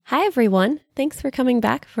Hi, everyone. Thanks for coming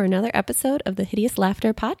back for another episode of the Hideous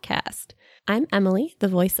Laughter podcast. I'm Emily, the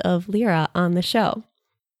voice of Lyra on the show.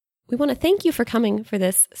 We want to thank you for coming for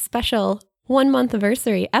this special 1 month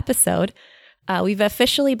anniversary episode. We've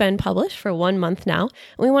officially been published for 1 month now.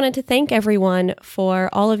 And we wanted to thank everyone for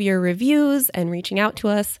all of your reviews and reaching out to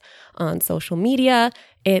us on social media.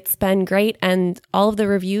 It's been great, and all of the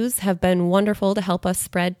reviews have been wonderful to help us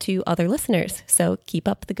spread to other listeners. So keep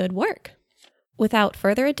up the good work. Without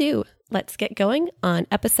further ado, let's get going on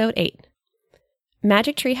episode 8.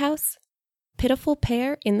 Magic Treehouse, Pitiful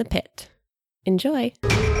Pair in the Pit. Enjoy.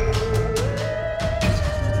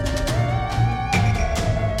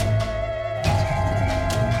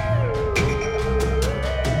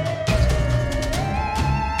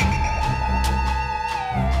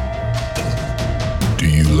 Do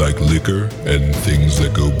you like liquor and things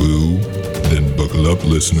that go boo? Then buckle up,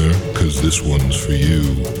 listener, 'cause this one's for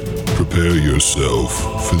you. Prepare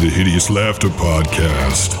yourself for the Hideous Laughter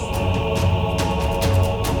podcast.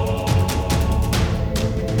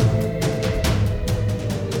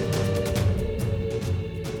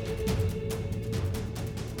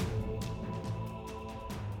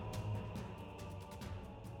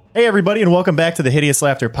 Hey, everybody, and welcome back to the Hideous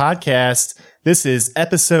Laughter podcast. This is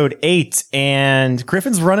episode 8, and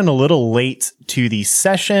Griffin's running a little late to the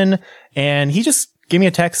session, and he just gave me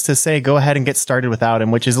a text to say go ahead and get started without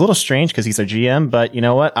him, which is a little strange because he's our GM, but you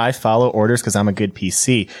know what? I follow orders because I'm a good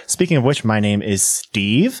PC. Speaking of which, my name is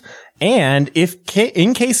Steve, and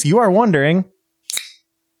in case you are wondering,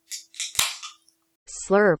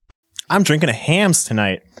 slurp, I'm drinking a Hams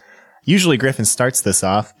tonight. Usually Griffin starts this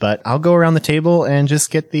off, but I'll go around the table and just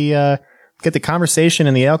get the conversation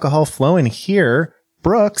and the alcohol flowing here.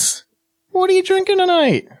 Brooks, what are you drinking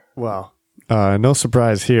tonight? Well, no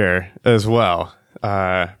surprise here as well.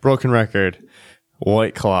 Broken record,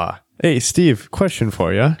 White Claw. Hey, Steve, question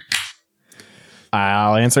for you.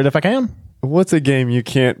 I'll answer it if I can. What's a game you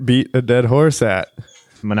can't beat a dead horse at?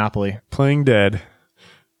 Monopoly. Playing dead.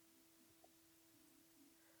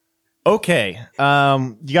 Okay.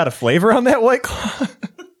 You got a flavor on that White Claw?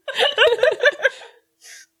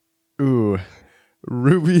 Ooh,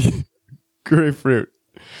 ruby grapefruit.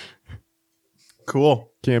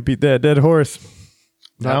 Cool. Can't beat that dead horse.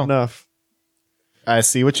 Not enough. I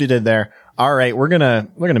see what you did there. All right, we're gonna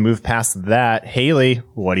move past that. Haley,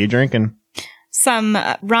 what are you drinking? Some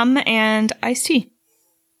rum and iced tea.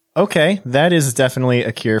 Okay, that is definitely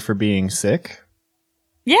a cure for being sick.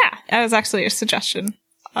 Yeah, that was actually a suggestion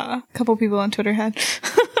a couple people on Twitter had.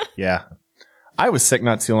 Yeah. I was sick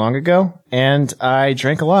not too long ago, and I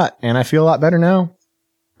drank a lot, and I feel a lot better now.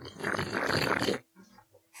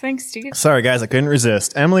 Thanks, Steve. Sorry, guys, I couldn't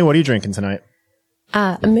resist. Emily, what are you drinking tonight?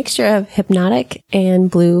 A mixture of Hypnotic and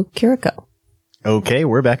Blue Curacao. Okay,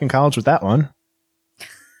 we're back in college with that one.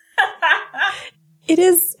 It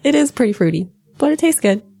is pretty fruity, but it tastes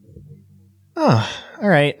good. Oh, all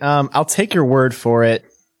right. I'll take your word for it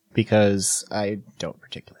because I don't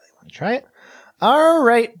particularly want to try it. All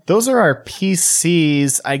right, those are our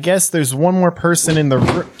PCs. I guess there's one more person in the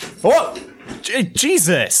room. Oh,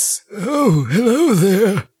 Jesus! Oh, hello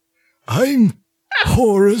there. I'm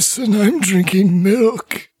Horace, and I'm drinking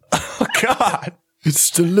milk. Oh, God. It's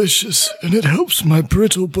delicious, and it helps my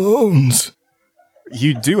brittle bones.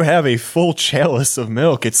 You do have a full chalice of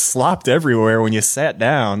milk. It slopped everywhere when you sat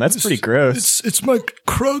down. That's pretty gross. It's my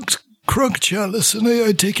crunk chalice, and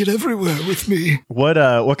I take it everywhere with me. What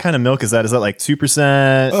kind of milk is that? Is that like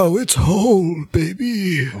 2%? Oh, it's whole,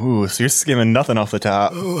 baby. Ooh, so you're skimming nothing off the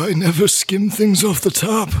top. Oh, I never skim things off the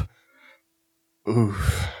top. Ooh.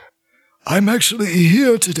 I'm actually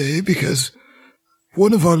here today because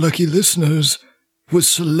one of our lucky listeners was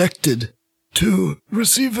selected to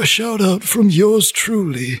receive a shout-out from yours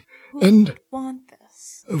truly. And Want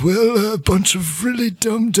this? well, a bunch of really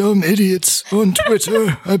dumb idiots on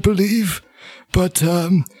Twitter, I believe. But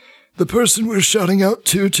the person we're shouting out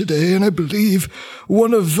to today, and I believe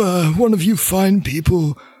one of you fine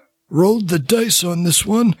people rolled the dice on this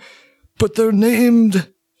one, but they're named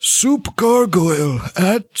Soup Gargoyle,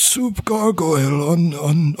 at Soup Gargoyle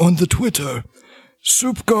on the Twitter.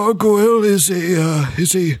 Soup Gargoyle is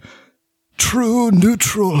a true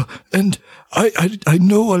neutral, and I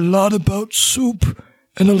know a lot about soup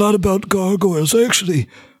and a lot about gargoyles.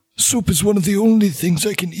 Soup is one of the only things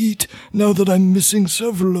I can eat now that I'm missing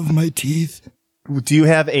several of my teeth. Do you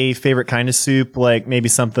have a favorite kind of soup? Like maybe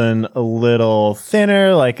something a little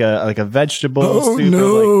thinner, like a vegetable soup?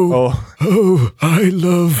 No. Oh, I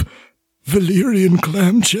love Valyrian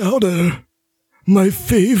clam chowder. My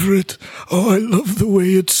favorite. Oh, I love the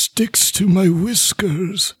way it sticks to my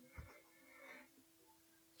whiskers.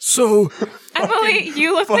 So, Emily,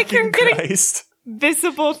 you look like you're Fucking getting Christ.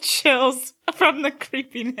 visible chills from the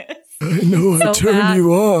creepiness. I know I So turn bad.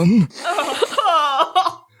 you on.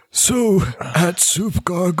 So, at Soup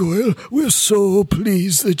Gargoyle, we're so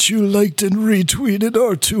pleased that you liked and retweeted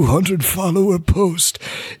our 200 follower post.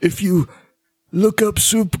 If you look up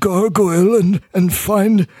Soup Gargoyle and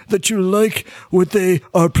find that you like what they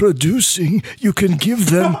are producing, you can give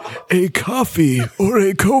them a coffee or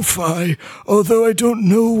a Ko-Fi. Although I don't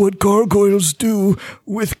know what gargoyles do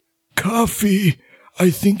with coffee, I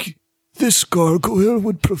think this gargoyle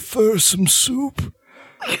would prefer some soup.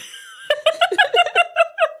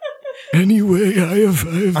 Anyway, I have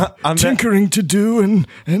tinkering to do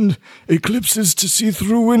and eclipses to see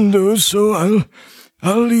through windows, so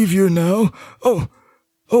I'll leave you now. Oh,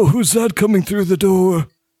 who's that coming through the door?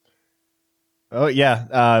 Oh,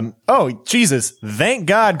 yeah. Oh, Jesus. Thank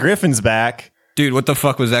God Griffin's back. Dude, what the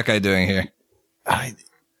fuck was that guy doing here?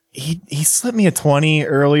 He slipped me a 20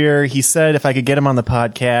 earlier. He said if I could get him on the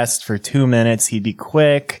podcast for 2 minutes, he'd be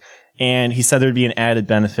quick. And he said there'd be an added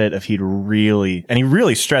benefit if he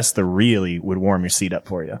really stressed the really would warm your seat up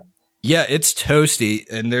for you. Yeah, it's toasty,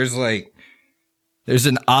 and there's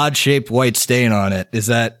an odd shaped white stain on it. Was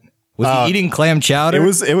he eating clam chowder?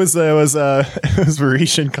 It was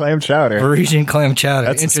Parisian clam chowder. Parisian clam chowder.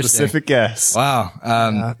 That's a Interesting. specific guess. Wow.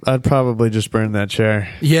 I'd probably just burn that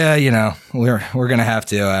chair. Yeah, we're gonna have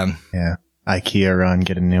to. Yeah. IKEA run,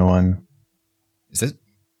 get a new one. Is it?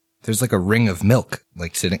 There's like a ring of milk,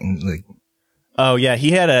 like sitting. Like, Oh yeah,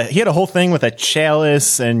 he had a whole thing with a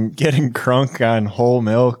chalice and getting crunk on whole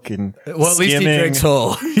milk and well, at least he skimming. drinks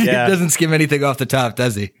whole. Yeah. He doesn't skim anything off the top,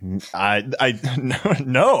 does he? That's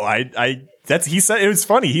he said it was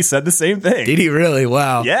funny. He said the same thing. Did he really?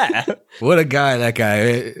 Wow. Yeah. What a guy, that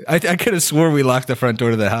guy. I could have swore we locked the front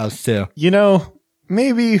door to the house too.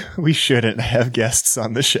 Maybe we shouldn't have guests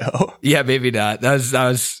on the show. Yeah, maybe not. That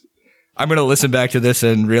was. I'm gonna listen back to this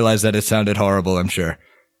and realize that it sounded horrible. I'm sure.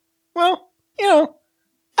 Well,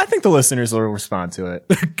 I think the listeners will respond to it.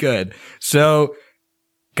 Good. So,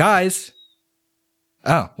 guys.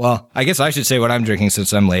 Oh, well, I guess I should say what I'm drinking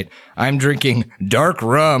since I'm late. I'm drinking dark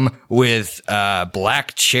rum with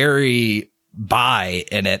black cherry bai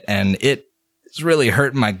in it, and it's really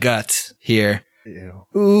hurting my guts here. Ew.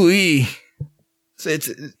 Ooh-wee.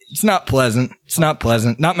 It's not pleasant. It's not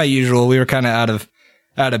pleasant. Not my usual. We were kind of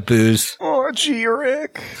out of booze. Oh, gee,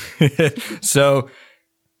 Rick. So,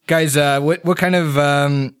 guys, what kind of,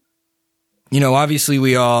 obviously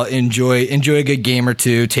we all enjoy a good game or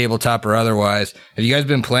two, tabletop or otherwise. Have you guys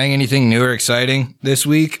been playing anything new or exciting this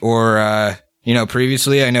week or,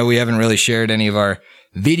 previously? I know we haven't really shared any of our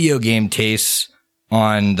video game tastes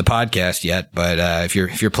on the podcast yet, but, if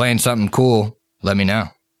you're playing something cool, let me know.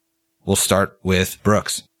 We'll start with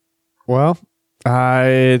Brooks. Well,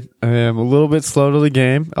 I am a little bit slow to the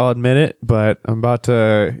game, I'll admit it, but I'm about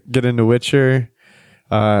to get into Witcher.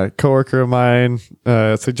 Coworker of mine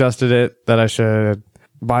suggested it that I should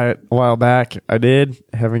buy it a while back. I did.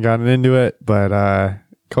 Haven't gotten into it, but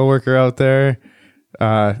coworker out there,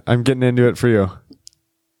 I'm getting into it for you.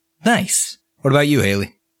 Nice. What about you,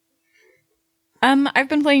 Haley? I've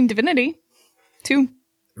been playing Divinity 2.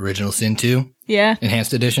 Original Sin 2? Yeah.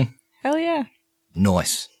 Enhanced Edition? Hell yeah.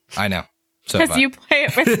 Nice. I know. So Because you play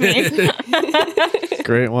it with me.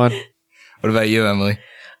 Great one. What about you, Emily?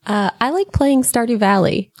 I like playing Stardew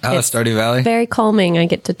Valley. Oh, It's Stardew Valley? very calming. I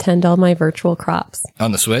get to tend all my virtual crops.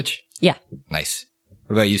 On the Switch? Yeah. Nice.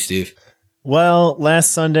 What about you, Steve? Well,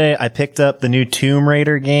 last Sunday I picked up the new Tomb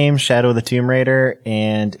Raider game, Shadow of the Tomb Raider,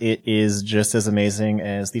 and it is just as amazing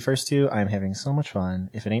as the first two. I'm having so much fun.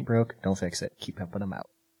 If it ain't broke, don't fix it. Keep pumping them out.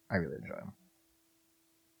 I really enjoy them.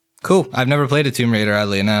 Cool. I've never played a Tomb Raider,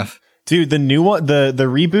 oddly enough. Dude, the new one, the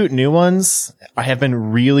reboot new ones have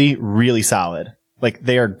been really, really solid. Like,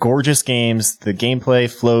 they are gorgeous games. The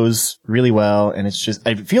gameplay flows really well, and it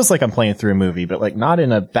feels like I'm playing through a movie, but like not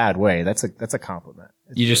in a bad way. That's a compliment.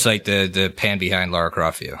 You just like the pan behind Lara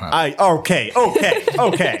Croft view, huh? Okay. All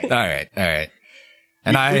right.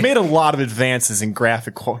 And we made a lot of advances in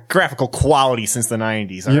graphical quality since the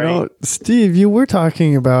 90s. All You right? know, Steve, you were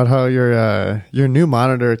talking about how your new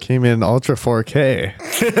monitor came in Ultra 4K.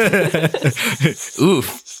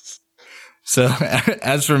 Oof. So,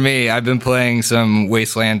 as for me, I've been playing some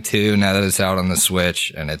Wasteland 2 now that it's out on the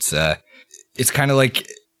Switch, and it's kind of like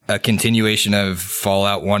a continuation of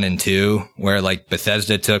Fallout 1 and 2, where like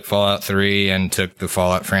Bethesda took Fallout 3 and took the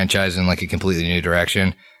Fallout franchise in like a completely new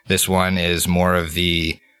direction. This one is more of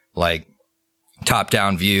the like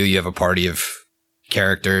top-down view. You have a party of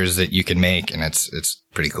characters that you can make, and it's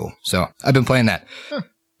pretty cool. So, I've been playing that.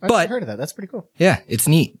 I've heard of that. That's pretty cool. Yeah, it's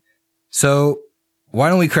neat. So, why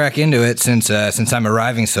don't we crack into it since I'm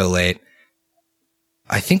arriving so late?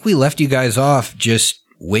 I think we left you guys off just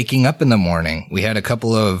waking up in the morning. We had a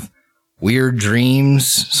couple of weird dreams.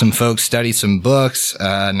 Some folks study some books.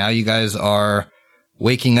 Now you guys are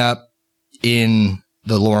waking up in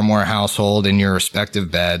the Lorimore household in your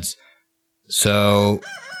respective beds. So,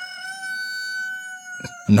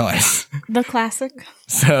 nice. The classic.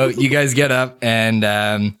 So you guys get up and,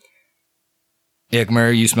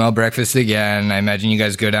 Ikmer, you smell breakfast again. I imagine you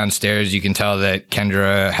guys go downstairs. You can tell that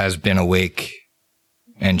Kendra has been awake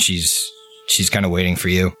and she's kind of waiting for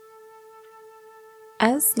you.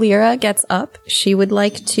 As Lyra gets up, she would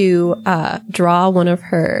like to draw one of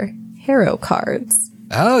her hero cards.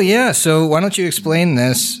 Oh, yeah. So why don't you explain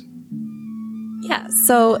this? Yeah,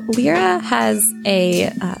 so Lyra has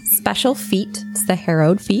a special feat. It's the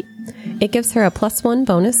Harrowed feat. It gives her a +1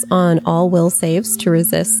 bonus on all will saves to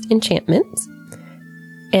resist enchantment,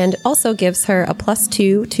 and also gives her a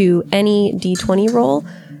 +2 to any d20 roll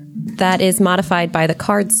that is modified by the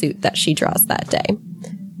card suit that she draws that day.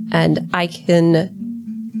 And I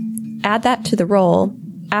can add that to the roll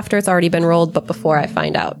after it's already been rolled, but before I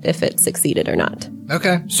find out if it succeeded or not.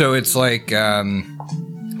 Okay. So it's like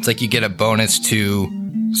you get a bonus to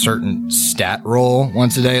certain stat roll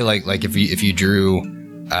once a day. Like if you drew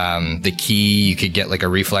the key, you could get like a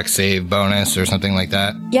reflex save bonus or something like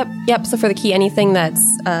that. Yep. So for the key, anything that's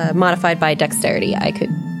modified by dexterity, I could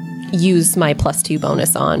use my +2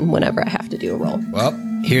 bonus on whenever I have to do a roll. Well,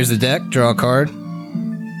 here's the deck. Draw a card.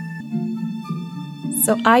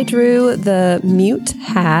 So I drew the Mute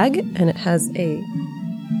Hag, and it has a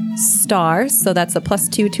star, so that's a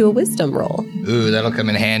 +2 to a wisdom roll. Ooh, that'll come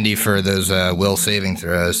in handy for those will saving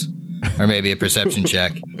throws. Or maybe a perception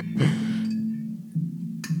check.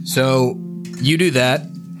 So you do that,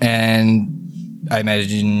 and I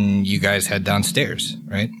imagine you guys head downstairs,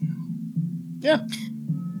 right? Yeah.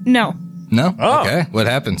 No. No? Oh. Okay. What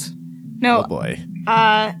happens? No. Oh boy.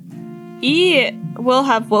 E will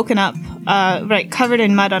have woken up, covered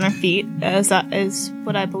in mud on her feet, as that is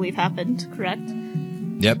what I believe happened, correct?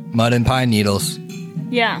 Yep, mud and pine needles.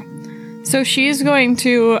 Yeah. So she's going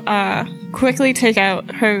to quickly take out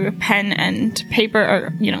her pen and paper,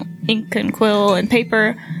 or, ink and quill and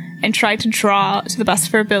paper, and try to draw, to the best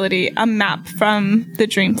of her ability, a map from the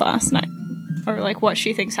dream last night. Or, what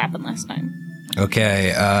she thinks happened last night.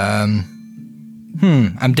 Okay, I'm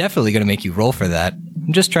definitely going to make you roll for that.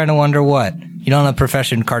 I'm just trying to wonder what. You don't have a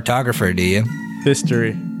profession cartographer, do you?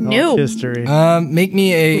 History. No. History. Make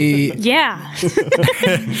me a... Yeah.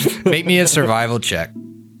 Make me a survival check.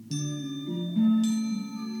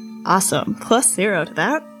 Awesome. +0 to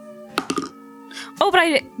that. Oh,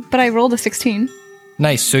 but I rolled a 16.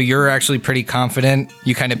 Nice. So you're actually pretty confident.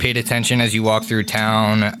 You kind of paid attention as you walked through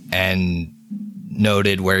town and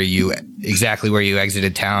noted exactly where you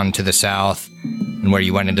exited town to the south and where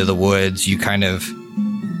you went into the woods. You kind of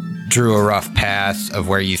drew a rough path of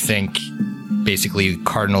where you think, basically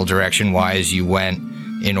cardinal direction wise, you went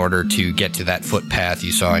in order to get to that footpath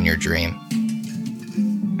you saw in your dream.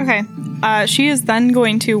 Okay. She is then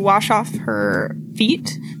going to wash off her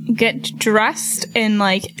feet, get dressed in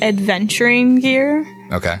adventuring gear.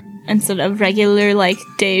 Okay. Instead of regular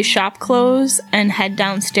day shop clothes, and head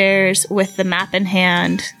downstairs with the map in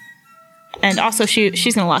hand. And also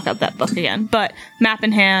she's gonna lock up that book again, but map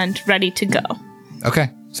in hand, ready to go.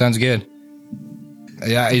 Okay, sounds good.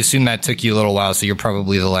 Yeah, I assume that took you a little while, so you're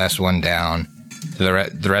probably the last one down.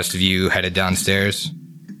 The rest of you headed downstairs?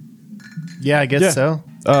 Yeah, I guess so.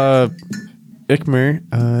 Ikmer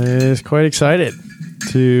is quite excited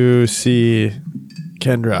to see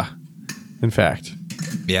Kendra, in fact.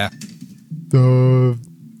 Yeah.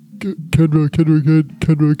 Kendra.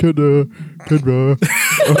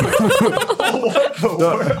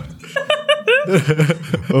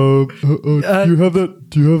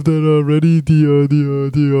 Do you have that ready?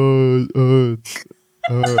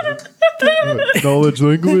 Knowledge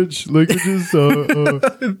languages.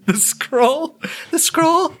 The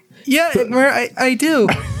scroll. Yeah, Ikmer, I do.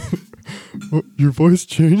 Your voice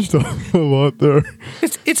changed a lot there.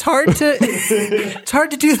 It's hard to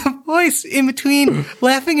do the voice in between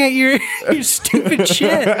laughing at your stupid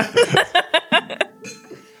shit.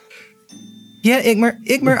 Yeah,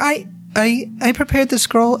 Ikmer, I prepared the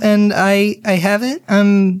scroll and I have it.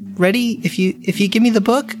 I'm ready. If you give me the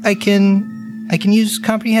book, I can use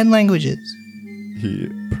comprehend languages. He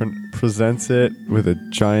presents it with a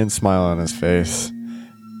giant smile on his face.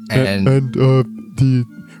 And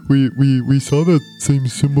we saw that same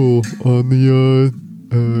symbol on the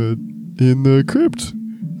in the crypt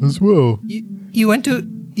as well. you went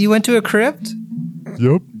to a crypt?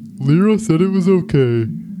 Yep. Lyra said it was okay.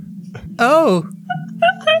 Oh,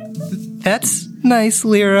 That's nice,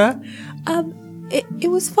 Lyra. It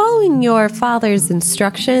was following your father's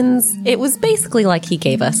instructions. It was basically like he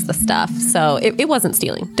gave us the stuff, so it wasn't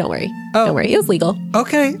stealing. Don't worry. Oh. Don't worry. It was legal.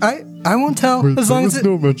 Okay, I won't tell. Wait, there was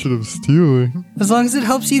no mention of stealing. As long as it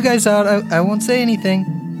helps you guys out, I won't say anything.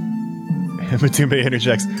 Matumbe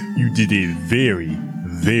interjects. You did a very,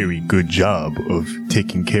 very good job of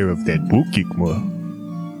taking care of that book, Ikma.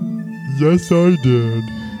 Yes, I did.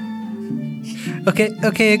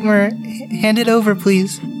 Okay, Ikmer, hand it over,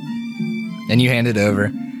 please. And you hand it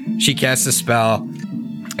over. She casts a spell,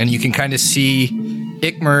 and you can kind of see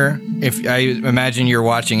Ikmer, if I imagine you're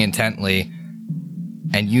watching intently,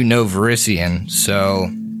 and you know Verisian, so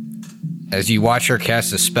as you watch her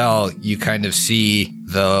cast a spell, you kind of see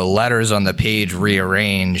the letters on the page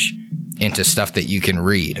rearrange into stuff that you can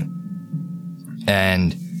read.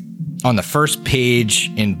 And on the first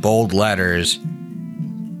page in bold letters,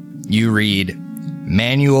 you read,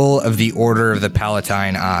 Manual of the Order of the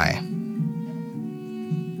Palatine Eye.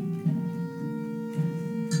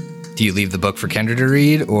 Do you leave the book for Kendra to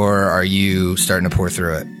read, or are you starting to pour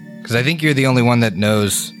through it? Because I think you're the only one that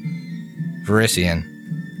knows Verisian.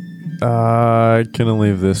 Gonna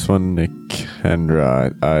leave this one to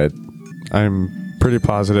Kendra. I'm pretty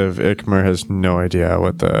positive Ikmer has no idea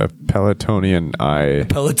what the Pelotonian Eye...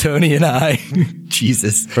 Pelotonian Eye.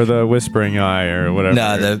 Jesus. For the Whispering Eye or whatever.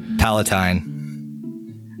 No, the Palatine.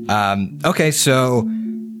 Okay, so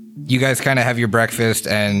you guys kind of have your breakfast,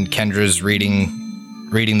 and Kendra's reading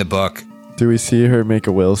the book. Do we see her make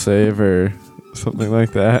a will save or something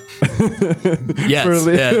like that? Yes,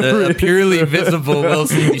 a purely visible will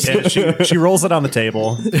save. Yeah, she rolls it on the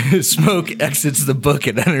table. Smoke exits the book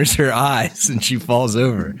and enters her eyes, and she falls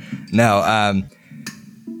over. No,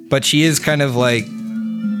 but she is kind of like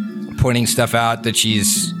pointing stuff out that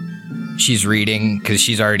she's reading because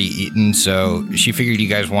she's already eaten, so she figured you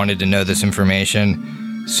guys wanted to know this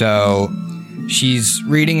information. So she's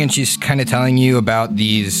reading, and she's kind of telling you about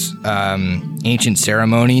these ancient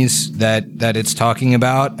ceremonies that it's talking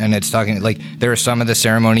about. And it's talking like there are some of the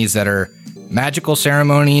ceremonies that are magical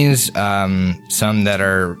ceremonies, some that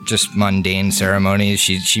are just mundane ceremonies.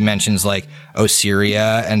 She mentions like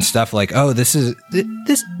Osiria and stuff like, oh, this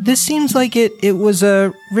seems like it was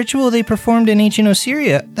a ritual they performed in ancient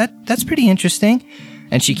Osiria. That's pretty interesting.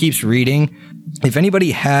 And she keeps reading. If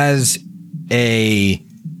anybody has a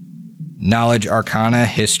knowledge, arcana,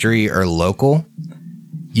 history, or local,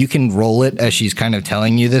 you can roll it as she's kind of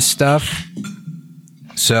telling you this stuff.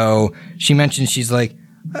 So she mentions, she's like,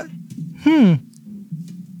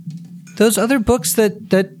 those other books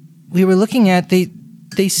that we were looking at, they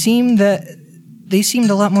seemed a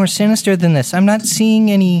lot more sinister than this. I'm not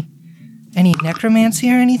seeing any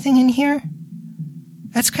necromancy or anything in here.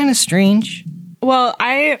 That's kind of strange. Well,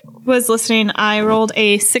 I was listening. I rolled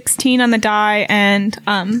a 16 on the die, and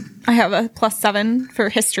I have a +7 for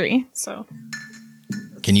history. So,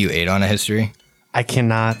 can you 8 on a history? I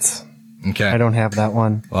cannot. Okay, I don't have that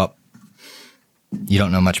one. Well, you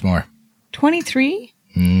don't know much more. 23.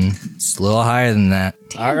 It's a little higher than that.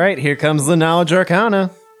 All right, here comes the knowledge arcana.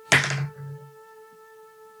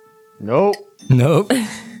 Nope.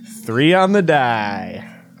 3 on the die.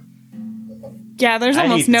 Yeah, there's I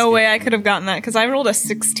almost hate no this way I could have gotten that because I rolled a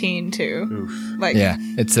 16 too. Oof. Like, Yeah,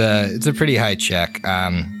 it's a pretty high check.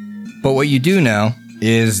 But what you do know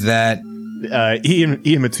is that Ian and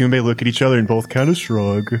Matumbe look at each other and both kind of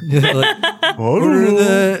shrug.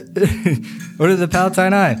 Order the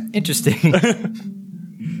Palatine Eye. Interesting.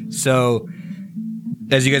 So,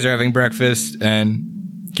 as you guys are having breakfast and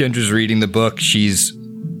Kendra's reading the book, she's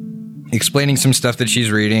explaining some stuff that she's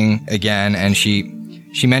reading again, and she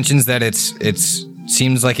mentions that it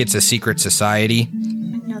seems like it's a secret society.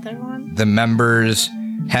 another one. The members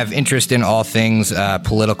have interest in all things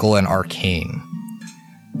political and arcane.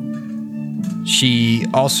 She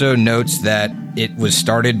also notes that it was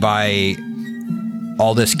started by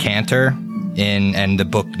Aldous Cantor and the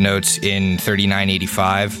book notes in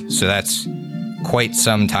 3985. So that's quite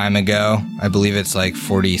some time ago. I believe it's like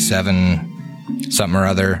 47 something or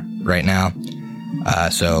other right now.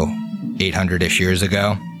 So 800-ish years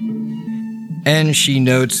ago. And she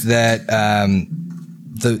notes that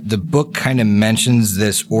the book kind of mentions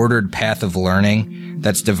this ordered path of learning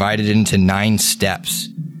that's divided into 9 steps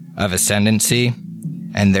of ascendancy,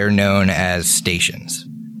 and they're known as stations.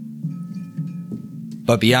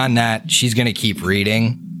 But beyond that, she's going to keep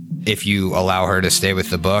reading if you allow her to stay with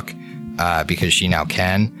the book, because she now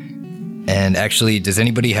can. And actually, does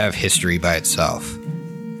anybody have history by itself?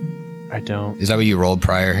 I don't. Is that what you rolled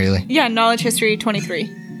prior, Haley? Yeah, knowledge history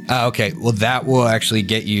 23. Okay, well, that will actually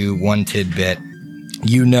get you one tidbit.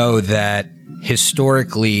 You know that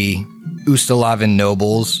historically, Ustalavan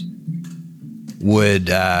nobles would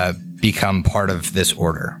become part of this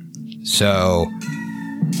order. So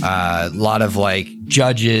a lot of like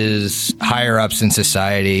judges, higher ups in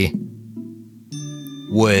society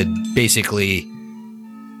would basically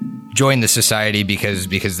join the society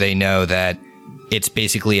because they know that it's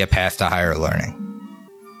basically a path to higher learning.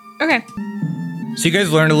 Okay. So you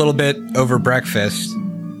guys learned a little bit over breakfast.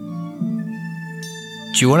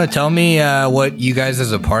 Do you want to tell me what you guys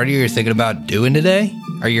as a party are thinking about doing today?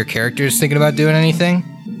 Are your characters thinking about doing anything?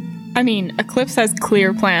 I mean, Eclipse has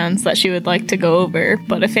clear plans that she would like to go over,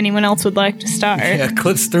 but if anyone else would like to start. Yeah,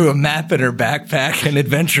 Eclipse threw a map in her backpack and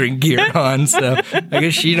adventuring gear on, so I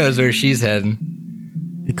guess she knows where she's heading.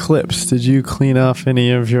 Eclipse, did you clean off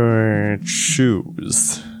any of your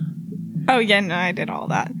shoes? Oh, yeah, no, I did all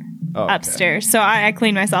that. Oh, okay. Upstairs. So I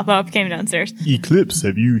cleaned myself up, came downstairs. Eclipse,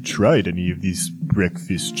 have you tried any of these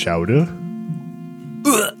breakfast chowder?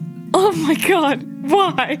 Oh my god,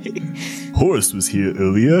 why? Horace was here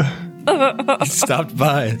earlier. He stopped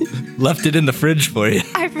by, left it in the fridge for you.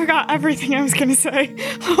 I forgot everything I was going to say.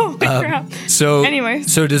 Holy crap. So,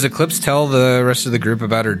 anyways. So does Eclipse tell the rest of the group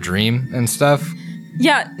about her dream and stuff?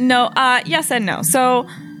 Yeah, no, yes and no. So,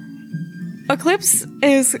 Eclipse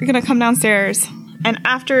is going to come downstairs, and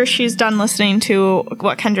after she's done listening to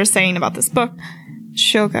what Kendra's saying about this book,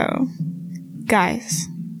 she'll go, guys,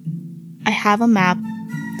 I have a map.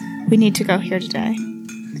 We need to go here today.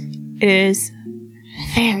 It is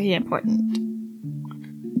very important.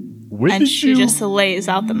 Where And did she you just lays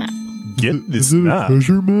out the map. get this Is it a map?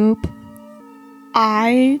 treasure map?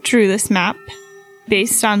 I drew this map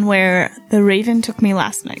based on where the raven took me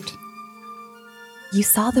last night. You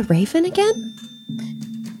saw the raven again?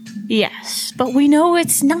 Yes, but we know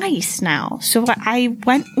it's nice now, so I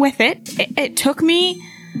went with it. It took me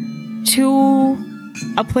to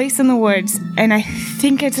a place in the woods, and I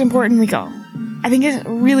think it's important we go. I think it's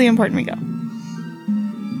really important we go.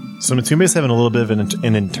 So Matumbe's having a little bit of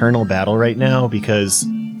an internal battle right now because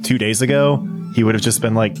 2 days ago, he would have just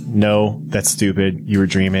been like, no, that's stupid. You were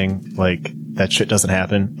dreaming. Like, that shit doesn't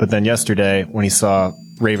happen. But then yesterday, when he saw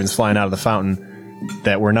ravens flying out of the fountain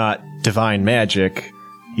that were not divine magic,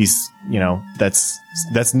 he's,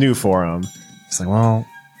 that's new for him. He's like, well,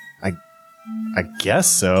 I guess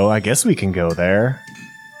so. I guess we can go there.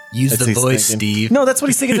 Use That's the what he's voice, thinking. Steve. No, that's what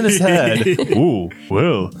he's thinking in his head. Oh,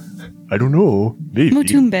 well, I don't know. Maybe.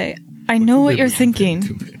 Mutumbe, I know what you're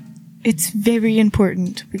thinking. It's very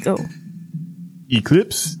important we go.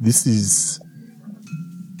 Eclipse,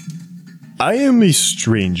 I am a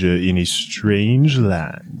stranger in a strange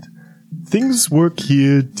land. Things work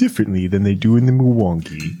here differently than they do in the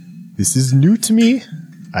Mwangi. This is new to me.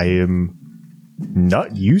 I am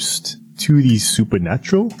not used to the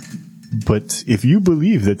supernatural. But if you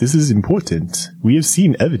believe that this is important, we have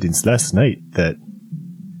seen evidence last night that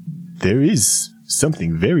there is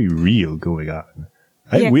something very real going on.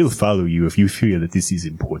 I Yes. will follow you if you feel that this is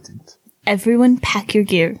important. Everyone pack your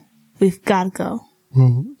gear. We've got to go.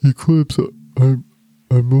 Well, Eclipse, I'm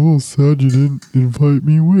a little sad you didn't invite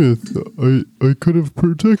me with. I could have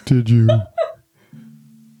protected you.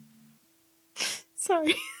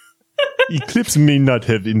 Sorry. Eclipse may not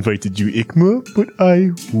have invited you, Ikma, but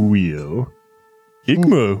I will.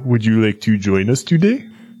 Ikma, would you like to join us today?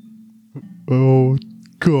 Oh,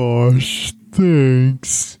 gosh,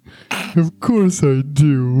 thanks. Of course I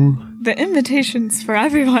do. The invitation's for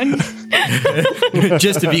everyone.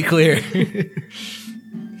 Just to be clear.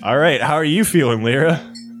 All right, how are you feeling, Lyra?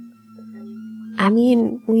 I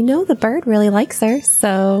mean, we know the bird really likes her,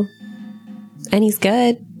 so. And he's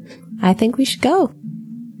good. I think we should go.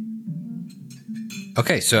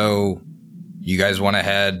 Okay, so you guys want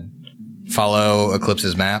to follow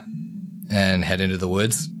Eclipse's map and head into the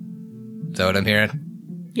woods? Is that what I'm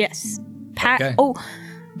hearing? Yes. Pack. Okay. Oh,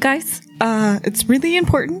 guys, it's really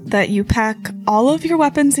important that you pack all of your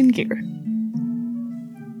weapons and gear.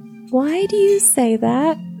 Why do you say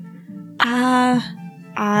that?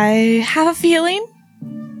 I have a feeling.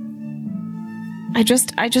 I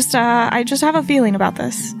just have a feeling about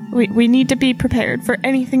this. We need to be prepared for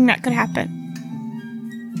anything that could happen.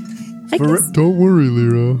 I guess Don't worry,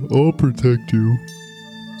 Lyra. I'll protect you.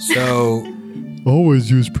 So, Always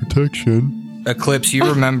use protection. Eclipse, you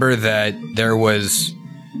remember that there was,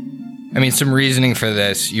 some reasoning for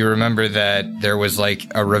this. You remember that there was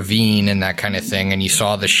like a ravine and that kind of thing, and you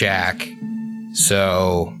saw the shack.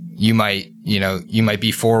 So you might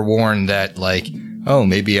be forewarned that like, oh,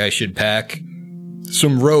 maybe I should pack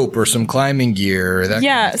some rope or some climbing gear. Or that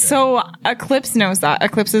Yeah, kind of thing. so Eclipse knows that.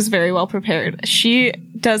 Eclipse is very well prepared. She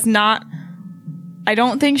does not I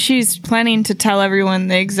don't think she's planning to tell everyone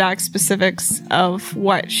the exact specifics of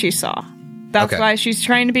what she saw. That's why she's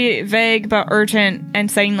trying to be vague but urgent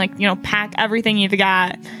and saying, like, you know, pack everything you've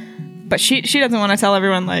got. But she doesn't want to tell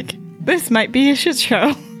everyone, like, this might be a shit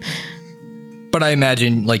show. But I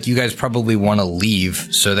imagine, like, you guys probably want to leave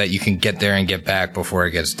so that you can get there and get back before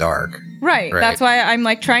it gets dark. Right. That's why I'm,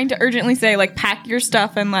 like, trying to urgently say, like, pack your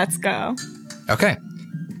stuff and let's go. Okay.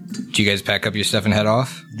 Do you guys pack up your stuff and head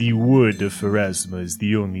off? The wood of Pharasma is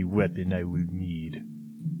the only weapon I will need.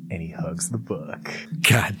 And he hugs the book.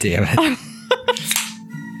 God damn it.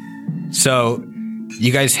 So,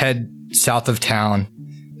 you guys head south of town.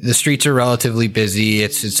 The streets are relatively busy.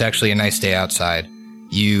 It's actually a nice day outside.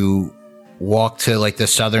 You walk to, like, the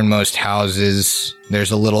southernmost houses.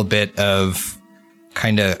 There's a little bit of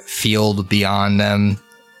kind of field beyond them.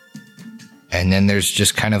 And then there's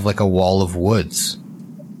just kind of like a wall of woods.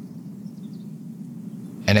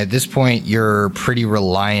 And at this point, you're pretty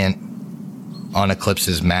reliant on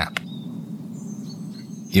Eclipse's map.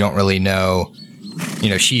 You don't really know. You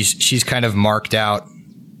know, she's kind of marked out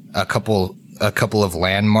a couple of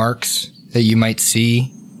landmarks that you might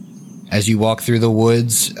see as you walk through the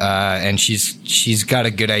woods, and she's got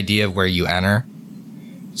a good idea of where you enter.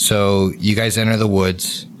 So you guys enter the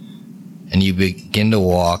woods, and you begin to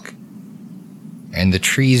walk, and the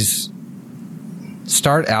trees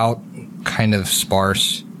start out kind of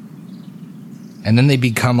sparse, and then they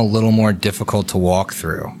become a little more difficult to walk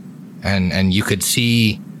through, and you could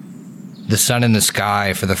see the sun in the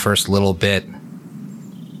sky for the first little bit,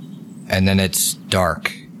 and then it's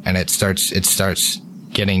dark, and it starts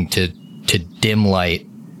getting to dim light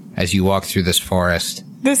as you walk through this forest.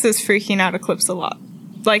 This is freaking out Eclipse a lot.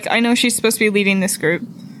 Like, I know she's supposed to be leading this group,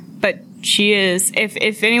 but she is,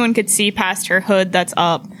 if anyone could see past her hood that's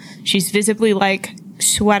up, she's visibly, like,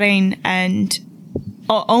 sweating and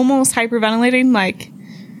almost hyperventilating. Like,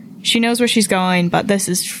 she knows where she's going, but this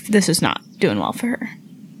is not doing well for her.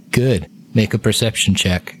 Good. Make a perception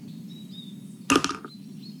check.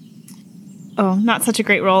 Oh, not such a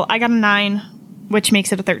great roll. I got a 9, which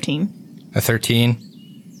makes it a 13. A 13?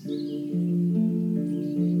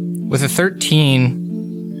 With a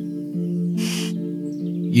 13,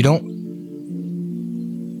 you don't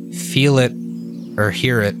feel it or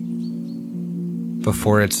hear it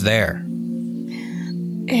before it's there.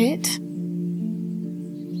 It?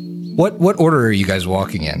 What order are you guys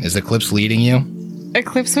walking in? Is Eclipse leading you?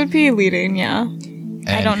 Eclipse would be leading, yeah. And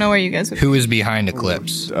I don't know where you guys would be. Who is behind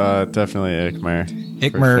Eclipse? Definitely Ikmer.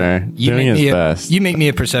 Ikmer, sure. Doing his best. You make me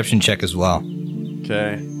a perception check as well.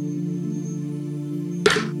 Okay.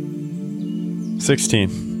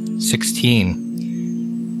 16.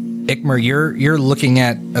 16. Ikmer, you're looking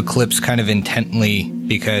at Eclipse kind of intently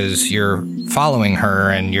because you're following her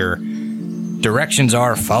and your directions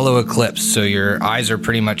are follow Eclipse, so your eyes are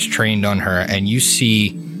pretty much trained on her, and you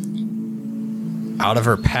see out of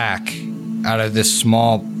her pack, out of this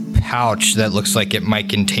small pouch that looks like it might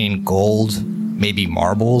contain gold, maybe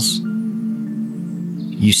marbles,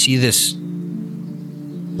 you see this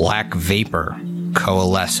black vapor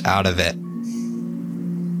coalesce out of it.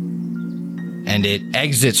 And it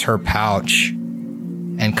exits her pouch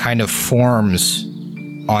and kind of forms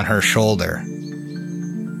on her shoulder.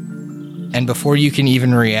 And before you can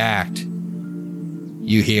even react,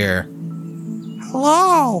 you hear,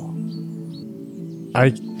 "Hello!"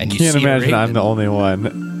 I can't imagine I'm the only one.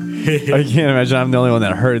 I can't imagine I'm the only one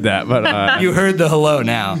that heard that, but... You heard the hello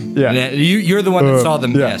now. Yeah. You're the one that saw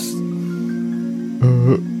them yeah. miss.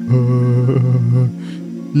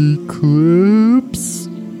 Eclipse?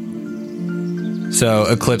 So,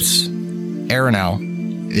 Eclipse, Aranel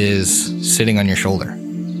is sitting on your shoulder.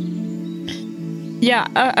 Yeah,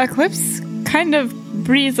 Eclipse kind of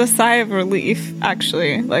breathes a sigh of relief,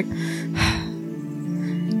 actually. Like,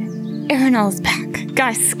 Aranel's back.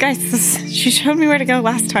 Guys, she showed me where to go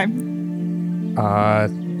last time.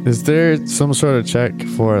 Is there some sort of check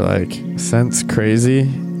for, like, sense crazy?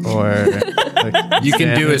 Or, like, You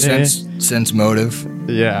can do a sense motive.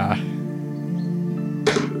 Yeah.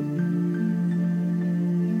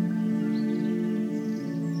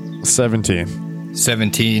 $17.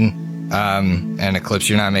 17. And Eclipse,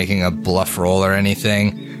 you're not making a bluff roll or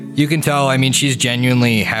anything. You can tell, I mean, she's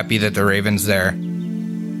genuinely happy that the raven's there.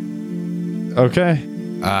 Okay.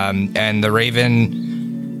 And the raven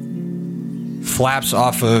flaps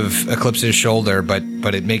off of Eclipse's shoulder,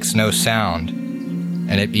 but it makes no sound.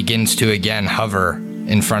 And it begins to again hover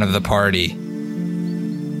in front of the party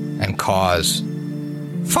and caws,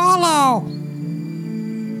 "Follow!"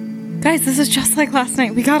 Guys, this is just like last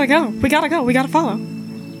night. We gotta go. We gotta follow.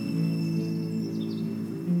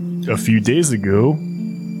 A few days ago,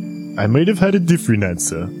 I might have had a different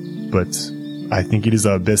answer, but I think it is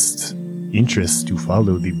our best interest to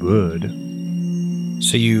follow the bird.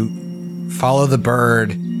 So you follow the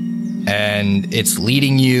bird, and it's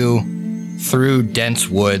leading you through dense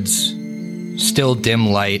woods, still dim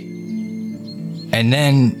light, and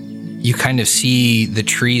then you kind of see the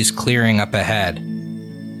trees clearing up ahead.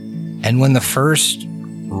 And when the first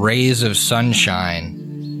rays of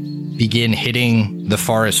sunshine begin hitting the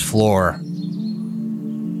forest floor,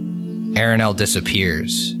 Aranel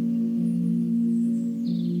disappears.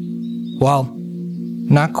 Well,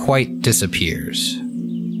 not quite disappears,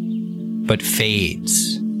 but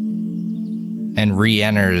fades and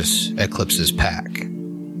re-enters Eclipse's pack.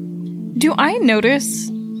 Do I notice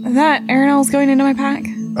that Aranel's going into my pack?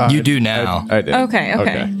 You do now. I did. Okay.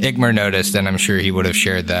 Igmar noticed, and I'm sure he would have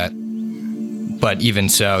shared that. But even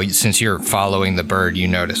so, since you're following the bird, you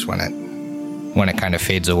notice when it kind of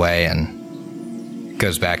fades away and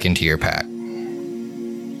goes back into your pack.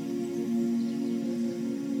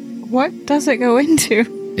 What does it go into?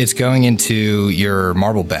 It's going into your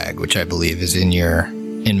marble bag, which I believe is in your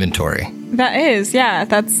inventory. That is, yeah.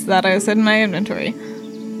 That is in my inventory.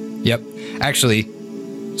 Yep. Actually,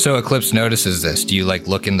 so Eclipse notices this. Do you,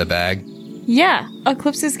 look in the bag? Yeah.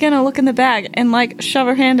 Eclipse is gonna look in the bag and, shove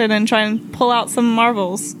her hand in and try and pull out some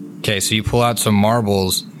marbles. Okay, so you pull out some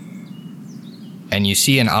marbles, and you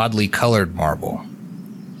see an oddly colored marble.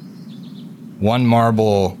 One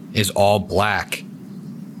marble is all black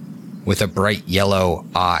with a bright yellow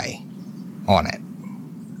eye on it.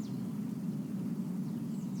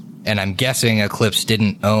 And I'm guessing Eclipse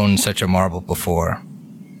didn't own such a marble before.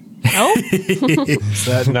 Oh? Is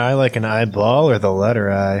that an eye like an eyeball or the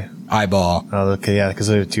letter I? Eyeball. Oh, okay, yeah, because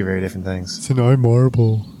they're two very different things. It's an eye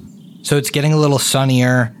marble. So it's getting a little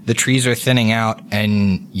sunnier, the trees are thinning out,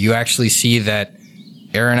 and you actually see that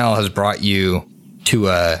Aranel has brought you to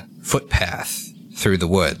a footpath through the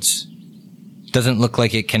woods. Doesn't look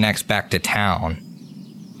like it connects back to town,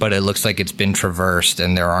 but it looks like it's been traversed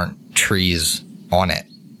and there aren't trees on it.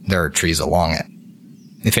 There are trees along it.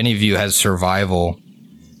 If any of you has survival,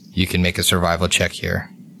 you can make a survival check here.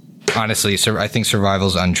 Honestly, I think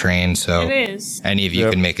survival's untrained, so It is. any of you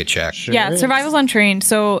can make a check. Yeah, survival's untrained,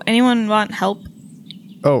 so anyone want help?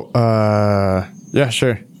 Oh, yeah,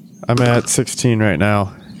 sure. I'm at 16 right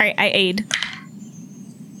now. Alright, I aid.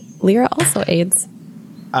 Lyra also aids.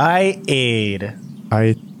 I aid.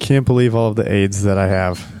 I can't believe all of the aids that I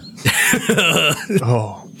have.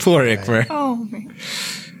 Oh, Poor Ikmer. Oh,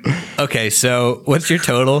 Okay, so what's your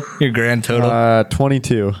total? Your grand total?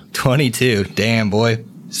 22. 22. Damn, boy.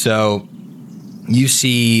 So you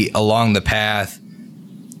see along the path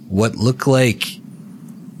what look like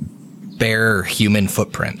bare human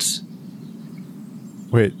footprints.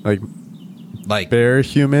 Wait, Like bear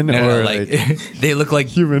human no, or like they look like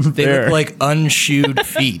human they bear? look like unshoed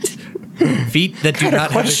feet. Feet that do not have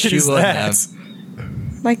a question is shoe on that?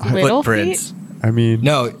 them. like little Footprints. feet? I mean,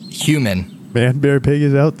 No, human. man, bear, pig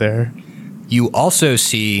is out there. You also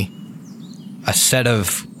see a set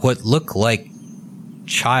of what look like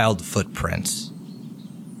child footprints.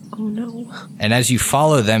 Oh no. And as you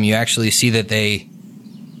follow them, you actually see that they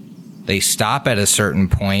stop at a certain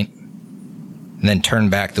point and then turn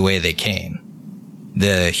back the way they came.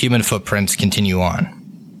 The human footprints continue on.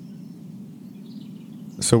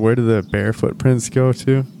 So where do the bear footprints go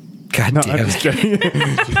to? God No, damn I'm just it. kidding.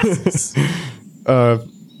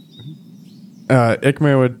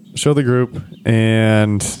 Ikmer would show the group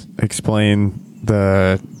and explain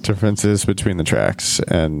the differences between the tracks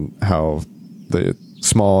and how the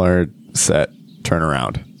smaller set turn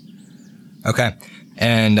around. Okay.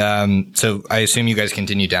 And so I assume you guys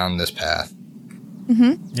continue down this path.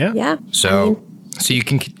 yeah. Yeah. So you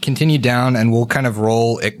can continue down, and we'll kind of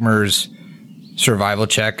roll Ikmer's survival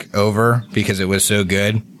check over because it was so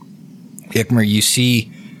good. Ikmer, you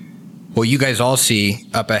see, well, you guys all see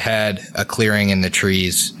up ahead a clearing in the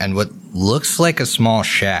trees and what looks like a small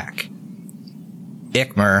shack.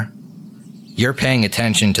 Ikmer, you're paying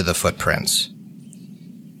attention to the footprints.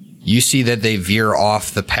 You see that they veer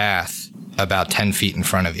off the path about 10 feet in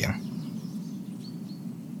front of you.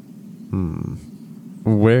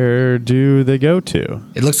 Where do they go to?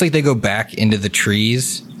 It looks like they go back into the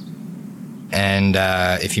trees. And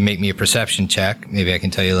if you make me a perception check, maybe I can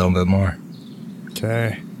tell you a little bit more.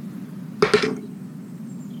 Okay.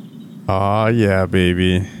 Aw, yeah,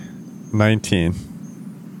 baby. 19.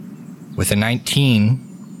 With a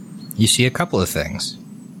 19, you see a couple of things.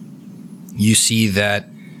 You see that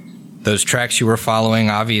those tracks you were following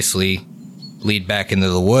obviously lead back into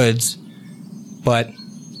the woods, but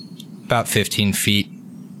about 15 feet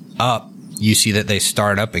up, you see that they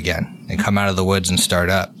start up again. They come out of the woods and start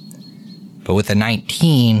up. But with a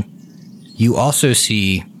 19, you also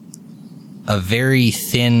see a very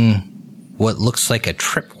thin, what looks like a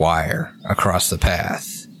tripwire across the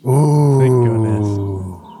path. Thank goodness.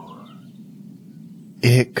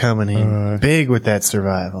 It coming in big with that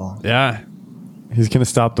survival. Yeah. He's going to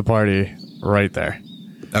stop the party right there.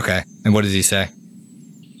 Okay. And what does he say?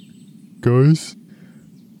 Guys,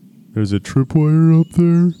 there's a tripwire up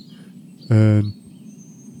there, and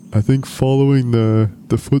I think following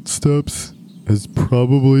the footsteps is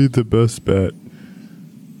probably the best bet.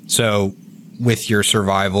 So with your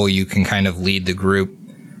survival, you can kind of lead the group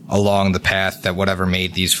along the path that whatever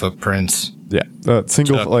made these footprints. Yeah,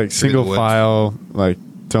 single file, like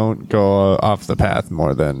don't go off the path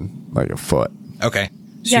more than like a foot. Okay.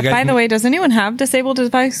 So Yeah, by the way, does anyone have disabled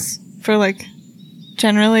device for like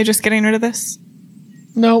generally just getting rid of this?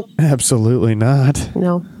 No. Absolutely not.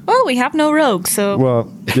 No. Well, we have no rogues, so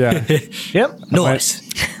Well, yeah. Yep. Nice.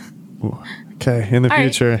 Okay, in the All right.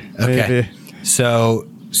 future, Okay. maybe. So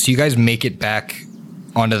you guys make it back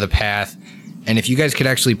onto the path. And if you guys could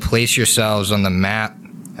actually place yourselves on the map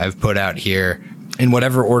I've put out here in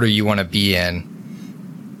whatever order you want to be in,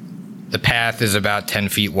 the path is about 10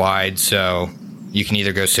 feet wide. So you can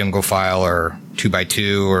either go single file or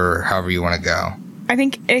 2x2 or however you want to go. I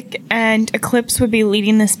think Ick and Eclipse would be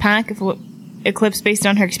leading this pack. If Eclipse, based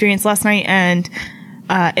on her experience last night, and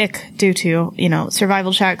Ick, due to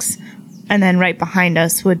survival checks, and then right behind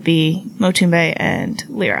us would be Motumbe and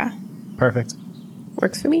Lyra. Perfect.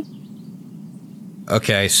 Works for me.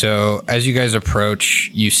 Okay, so as you guys approach,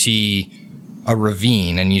 you see a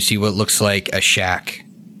ravine and you see what looks like a shack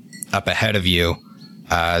up ahead of you.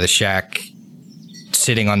 The shack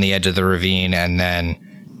sitting on the edge of the ravine, and then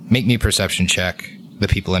make me a perception check, the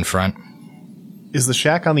people in front. Is the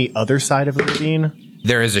shack on the other side of the ravine?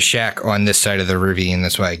 There is a shack on this side of the ravine.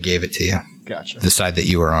 That's why I gave it to you. Gotcha. The side that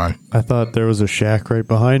you were on. I thought there was a shack right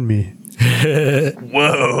behind me.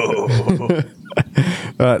 Whoa.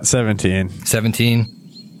 17.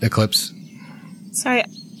 17, Eclipse. Sorry,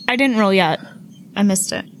 I didn't roll yet. I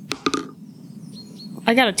missed it.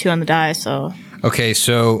 I got a 2 on the die, so... Okay,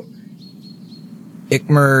 so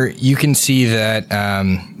Ikmer, you can see that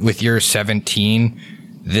with your 17,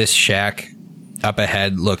 this shack up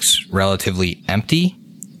ahead looks relatively empty,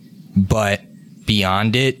 but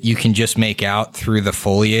beyond it, you can just make out through the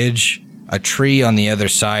foliage. A tree on the other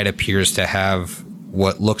side appears to have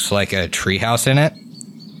what looks like a treehouse in it.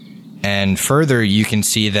 And further, you can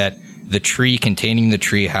see that the tree containing the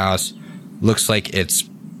treehouse looks like its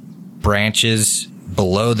branches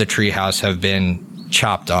below the treehouse have been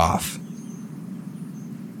chopped off.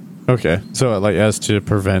 Okay, so like as to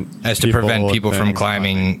prevent people from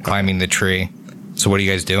climbing the tree. So what are you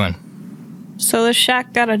guys doing? So the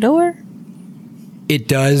shack got a door? It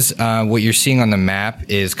does. What you're seeing on the map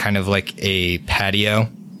is kind of like a patio,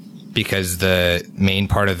 because the main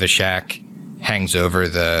part of the shack hangs over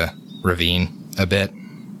the ravine a bit.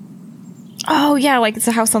 Oh, yeah, like it's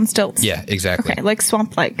a house on stilts. Yeah, exactly. Okay, like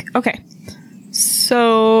swamp-like. Okay.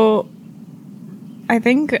 So I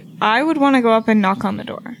think I would want to go up and knock on the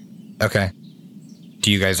door. Okay.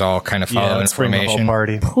 Do you guys all kind of follow let's bring the whole information?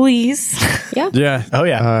 party. Please. Yeah. Oh,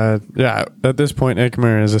 yeah. Yeah. At this point,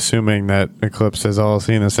 Ikmer is assuming that Eclipse has all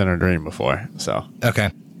seen this in her dream before. So Okay.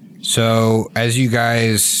 So as you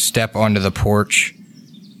guys step onto the porch,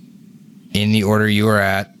 in the order you are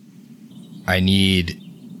at, I need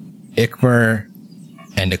Ikmer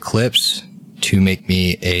and Eclipse to make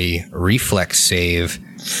me a reflex save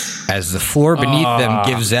as the floor beneath them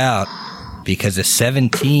gives out, because a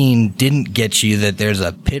 17 didn't get you that there's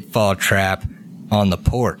a pitfall trap on the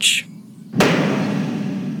porch.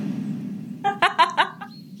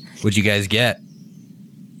 What'd you guys get?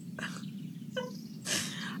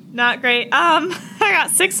 Not great. I got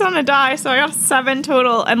 6 on a die, so I got 7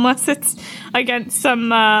 total, unless it's against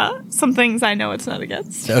some things I know it's not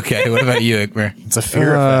against. Okay, what about you, Ikmer? It's a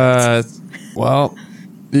fear effect. well,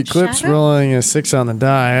 the Eclipse Shadow? rolling a 6 on the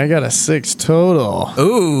die. I got a 6 total.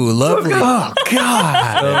 Ooh, lovely. Oh,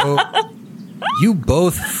 God. So you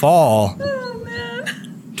both fall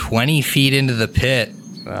 20 feet into the pit.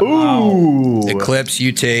 Ooh. Eclipse,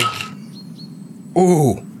 you take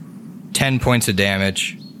 10 points of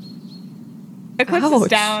damage. Eclipse is Ouch.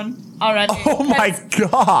 down already. Oh, my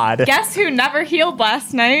God. Guess who never healed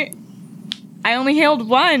last night? I only healed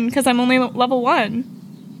 1 because I'm only level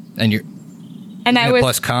 1. And you're And I was...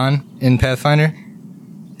 plus con in Pathfinder?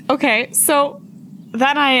 Okay, so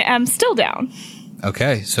then I am still down.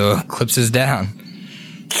 Okay, so Eclipse is down.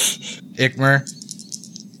 Ikmer,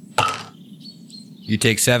 you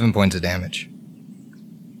take 7 points of damage.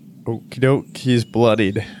 Okie doke, he's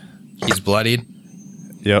bloodied. He's bloodied.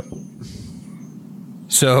 Yep.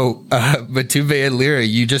 So, Batube and Lyra,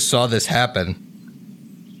 you just saw this happen.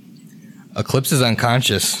 Eclipse is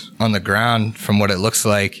unconscious on the ground from what it looks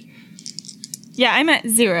like. Yeah, I'm at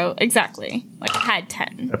 0, exactly. Like, I had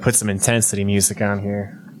 10. I put some intensity music on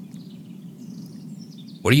here.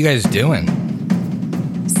 What are you guys doing?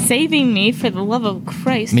 Saving me, for the love of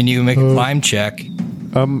Christ. I mean, you can make a climb check.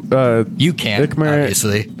 You can't, Ikmer,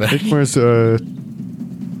 obviously. But Ikmer's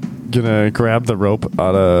gonna grab the rope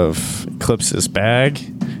out of Eclipse's bag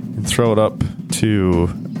and throw it up to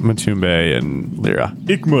Matumbe and Lyra.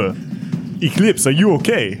 Ikma, Eclipse, are you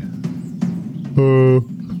okay?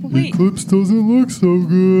 Wait. Eclipse doesn't look so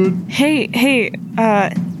good. Hey,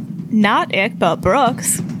 not Ick, but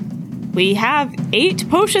Brooks. We have 8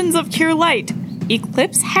 potions of Cure Light.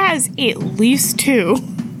 Eclipse has at least 2.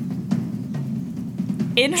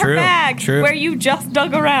 In her True, bag, true. where you just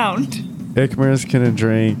dug around. Ikmer's gonna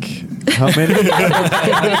drink how many?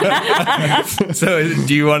 So,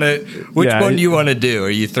 do you want to? Which Yeah, one do you want to do? Are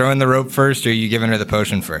you throwing the rope first, or are you giving her the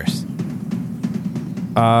potion first?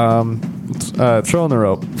 Throwing the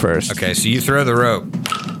rope first. Okay, so you throw the rope.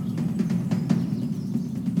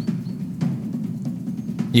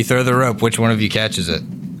 You throw the rope. Which one of you catches it?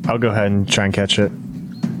 I'll go ahead and try and catch it.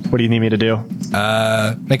 What do you need me to do?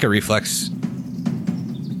 Make a reflex.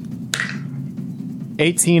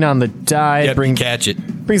 18 on the die. Yep, you catch it.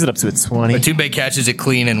 Brings it up to a 20. Matumbe catches it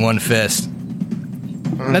clean in one fist.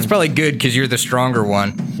 And that's probably good because you're the stronger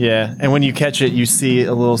one. Yeah, and when you catch it, you see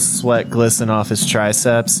a little sweat glisten off his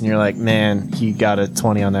triceps, and you're like, man, he got a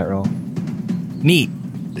 20 on that roll. Neat.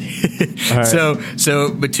 right. So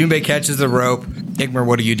Matumbe catches the rope. Ikmer,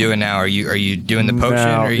 what are you doing now? Are you doing the potion?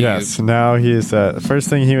 Now, or yes. Now he's first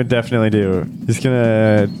thing he would definitely do. He's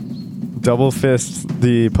gonna double fist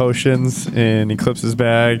the potions in Eclipse's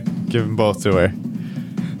bag. Give them both to her.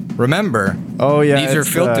 Remember, Oh yeah, these are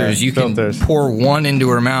it's, filters. You filters. can pour one into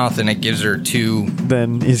her mouth, and it gives her 2.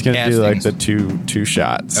 Then he's gonna do like castings. the two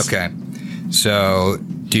shots. Okay. So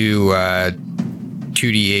do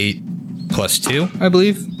 2d8 plus 2, I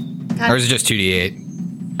believe, or is it just 2d8?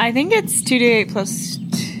 I think it's 2d8 plus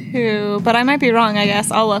 2, but I might be wrong, I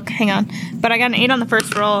guess. I'll look. Hang on. But I got an 8 on the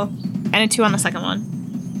first roll and a 2 on the second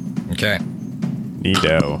one. Okay.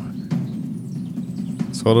 Neato.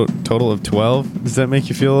 Total of 12. Does that make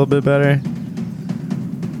you feel a little bit better?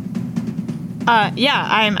 Yeah,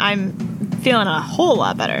 I'm feeling a whole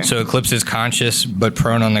lot better. So Eclipse is conscious but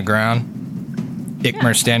prone on the ground.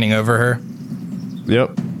 Ikmer standing over her.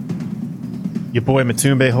 Yep. Your boy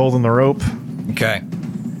Matumbe holding the rope. Okay.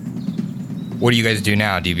 What do you guys do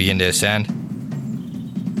now? Do you begin to ascend?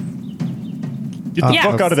 Get the Yeah.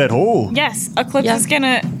 fuck out of that hole. Yes, Eclipse Yeah. is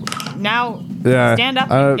gonna now Yeah. stand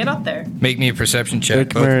up and get up there. Make me a perception check.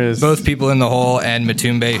 Ikmer is- Both people in the hole and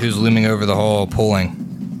Matumbe, who's looming over the hole, pulling.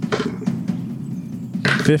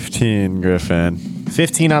 15, Griffin.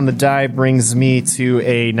 15 on the die brings me to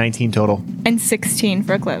a 19 total. And 16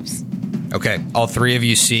 for Eclipse. Okay, all 3 of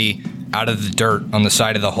you see out of the dirt on the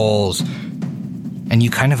side of the holes, and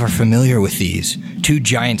you kind of are familiar with these. 2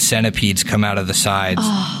 giant centipedes come out of the sides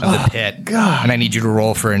of the pit. God. And I need you to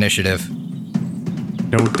roll for initiative.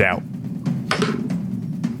 No doubt.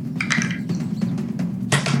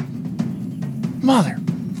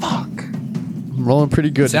 Motherfuck. I'm rolling pretty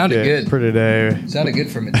good. Sounded good. for today. Sounded good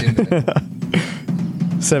for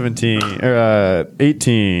Matumbe. 17 or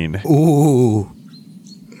 18. Ooh.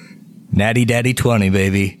 Natty Daddy 20,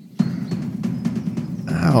 baby.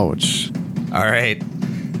 Ouch. All right.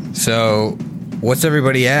 So, what's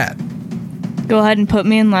everybody at? Go ahead and put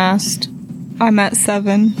me in last. I'm at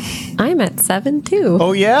 7. I'm at 7 too.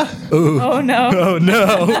 Oh, yeah? Oh no. Oh,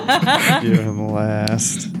 no. Give him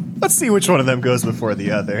last. Let's see which one of them goes before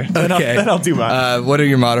the other. Then Okay. I'll do mine. What are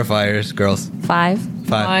your modifiers, girls? 5.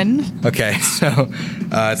 5. 1. Okay, so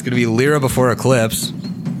it's going to be Lyra before Eclipse.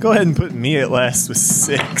 Go ahead and put me at last with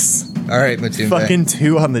 6. All right, Matumbe. Fucking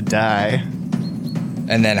 2 on the die.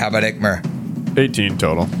 And then how about Ikmer? 18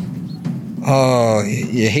 total. Oh,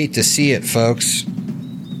 you hate to see it, folks.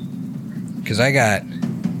 Because I got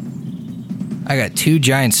 2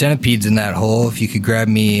 giant centipedes in that hole. If you could grab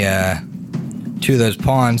me 2 of those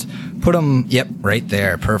pawns, put them, yep, right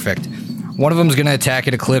there. Perfect. One of them's going to attack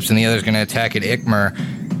at Eclipse, and the other's going to attack at Ikmer.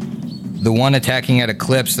 The one attacking at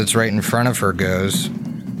Eclipse that's right in front of her goes.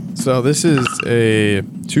 So this is a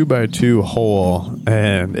 2x2 hole,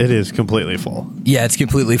 and it is completely full. Yeah, it's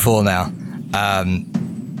completely full now.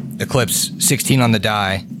 Eclipse, 16 on the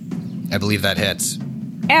die. I believe that hits.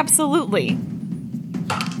 Absolutely.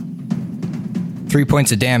 3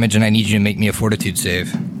 points of damage, and I need you to make me a fortitude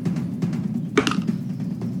save.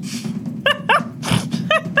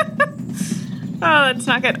 that's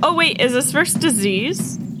not good. Oh, wait, is this first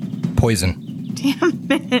disease? Poison. Damn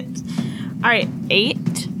it. All right, 8.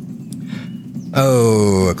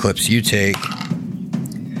 Oh, Eclipse, you take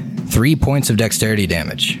 3 points of dexterity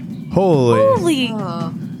damage. Holy. Holy.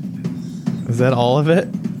 Is that all of it?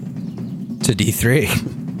 It's a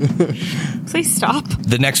D3. Please stop.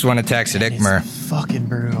 The next one attacks at Ikmer, Fucking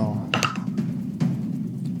brutal.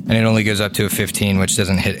 and it only goes up to a 15, which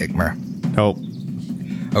doesn't hit Ikmer. Nope.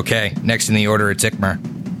 Okay, next in the order, it's Ikmer.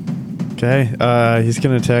 Okay. He's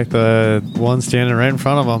going to attack the one standing right in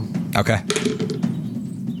front of him. Okay.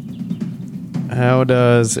 How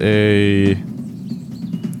does a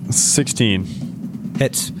 16?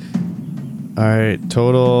 Hits. All right.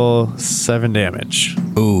 Total 7 damage.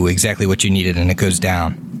 Ooh, exactly what you needed, and it goes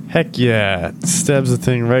down. Heck yeah. Stabs the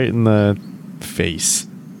thing right in the face.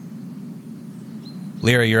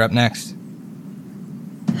 Lyra, you're up next.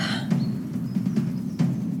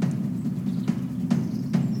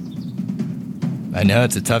 I know,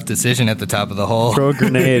 it's a tough decision at the top of the hole. Throw a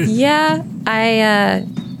grenade. Yeah, I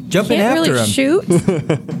Jump in can't after really him. shoot.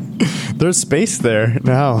 There's space there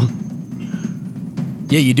now.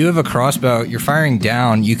 Yeah, you do have a crossbow. You're firing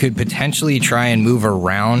down. You could potentially try and move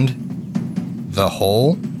around the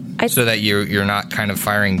hole so that you're not kind of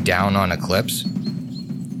firing down on Eclipse.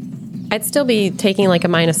 I'd still be taking like a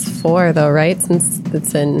 -4 though, right? Since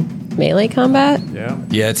it's in melee combat. Yeah.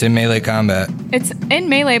 Yeah, it's in melee combat. It's in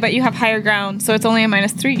melee, but you have higher ground, so it's only a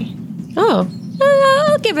 -3. Oh,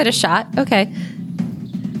 I'll give it a shot. Okay.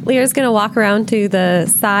 Lear's going to walk around to the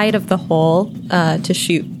side of the hole to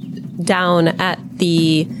shoot down at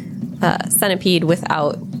the centipede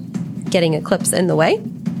without getting Eclipse in the way.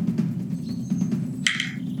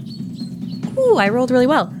 Ooh, I rolled really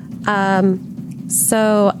well.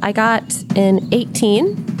 So I got an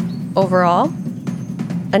 18 overall,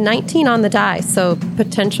 a 19 on the die, so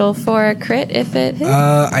potential for a crit if it hits.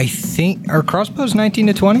 I think our crossbows 19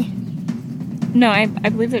 to 20. No, I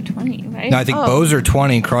believe they're 20, right? No, I think bows are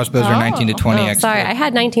 20, crossbows are 19 to 20. Oh, extra. sorry, I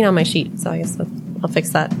had 19 on my sheet, so I guess I'll fix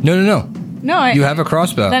that. No. No, You have a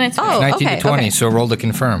crossbow. Then it's Oh, 19 okay, to 20, okay. so roll to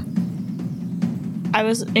confirm. I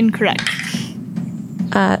was incorrect.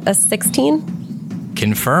 A 16.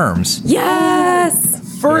 Confirms. Yes!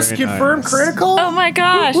 First Very confirmed nice. critical? Oh my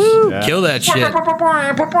gosh. Yeah. Kill that shit.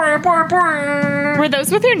 Were those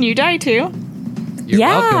with your new die too? You're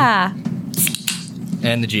welcome. Yeah.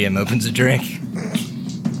 And the GM opens a drink.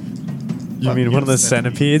 You mean one of the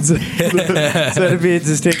centipedes? Centipedes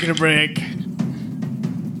is taking a break.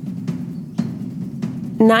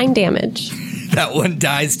 9 damage. That one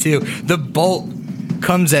dies too. The bolt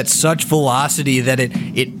comes at such velocity that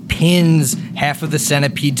it pins half of the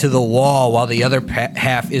centipede to the wall while the other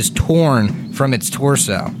half is torn from its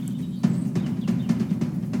torso.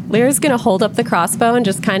 Lear's going to hold up the crossbow and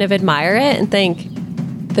just kind of admire it and think,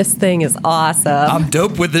 this thing is awesome. I'm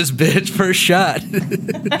dope with this bitch. First shot.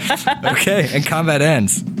 Okay, and combat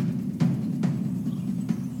ends.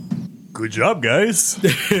 Good job, guys.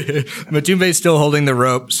 Matumbe's still holding the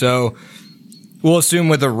rope, so we'll assume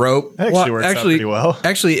with the rope. Actually works out pretty well.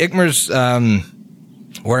 Actually, Ikmer's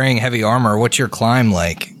wearing heavy armor. What's your climb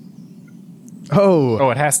like? Oh,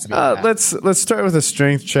 it has to be. let's start with a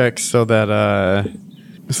strength check so that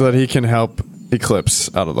he can help Eclipse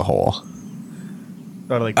out of the hole.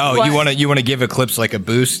 Oh, you want to give Eclipse like a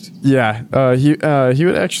boost? Yeah, he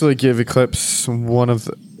would actually give Eclipse one of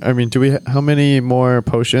the. I mean, how many more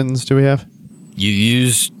potions do we have? You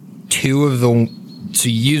used 2 of the. So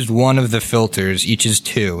you used one of the filters. Each is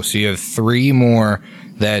 2. So you have 3 more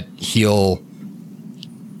that heal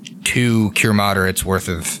 2 cure moderates worth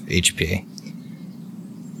of HP.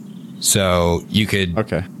 So you could.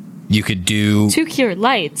 Okay. You could do 2 cure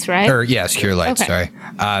lights, right? Or yes, cure light. Okay.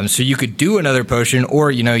 Sorry. So you could do another potion, or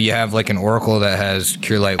you have like an oracle that has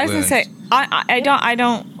cure light I was wounds. gonna say I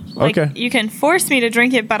don't like. Okay. You can force me to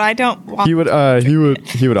drink it, but I don't want. He would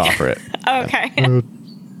offer it. Okay.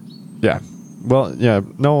 Yeah. Well, yeah.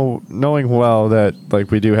 Knowing well that like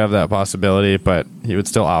we do have that possibility, but he would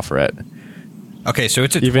still offer it, Okay, so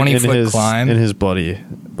it's a even 20-foot climb in his bloody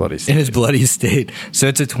state. in his bloody state. So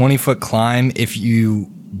it's a 20-foot climb. If you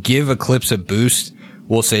give Eclipse a boost,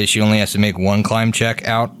 we'll say she only has to make 1 climb check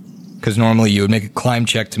out, because normally you would make a climb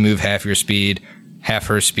check to move half your speed. Half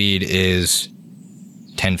her speed is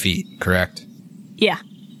 10 feet, correct? Yeah.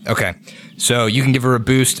 Okay, so you can give her a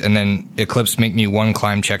boost, and then Eclipse make me 1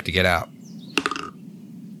 climb check to get out.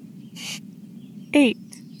 8.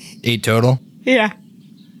 8 total? Yeah.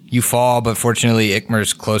 You fall, but fortunately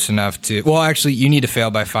Ikmer's close enough to... Well, actually, you need to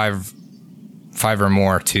fail by 5 or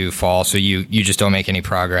more to fall, so you just don't make any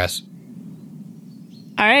progress.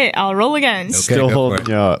 All right. I'll roll again. Okay, Still go for holding it.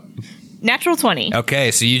 you up. Natural 20.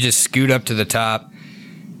 Okay, so you just scoot up to the top.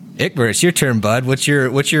 Ikmer, it's your turn, bud. What's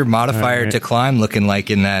your modifier to climb looking like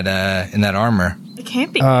in that armor? It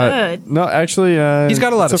can't be good. No, actually, He's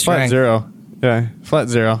got a lot it's of flat strength. 0. Yeah, flat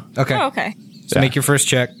 0. Okay. Oh, okay. So make your first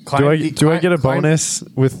check. Do I get a bonus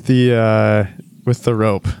with the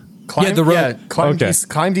rope? Climb, the rope. Yeah, climb, Okay.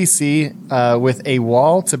 climb DC with a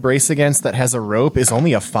wall to brace against that has a rope is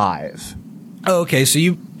only a 5. Oh, okay, so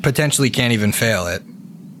you potentially can't even fail it.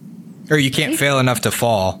 Or you can't fail enough to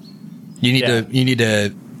fall. You need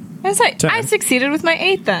to I was like, I succeeded with my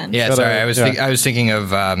 8 then. Yeah, Got sorry. a- I was thinking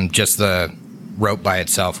of just the rope by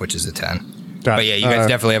itself, which is a 10. Got But it. yeah, you guys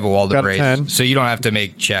definitely have a wall to got a brace. 10. So you don't have to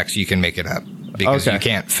make checks, you can make it up. Because Okay. you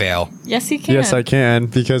can't fail. Yes, you can. Yes, I can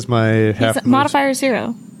because my half His modifier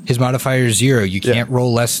 0. His modifier is 0. You can't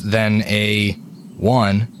roll less than a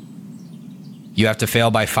 1. You have to fail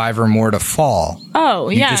by 5 or more to fall. Oh,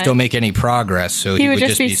 You yeah. just don't make any progress, so he would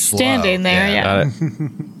just be be slow. standing there, yeah. Got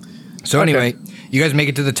it. So anyway, you guys make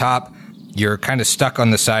it to the top. You're kind of stuck on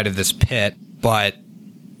the side of this pit, but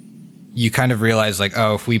you kind of realize like,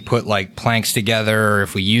 oh, if we put like planks together, or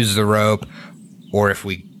if we use the rope, or if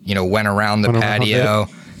we, went around the patio,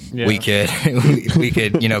 we could, we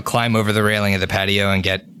could, climb over the railing of the patio and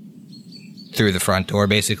get through the front door,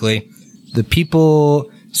 basically. The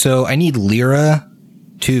people, so I need Lyra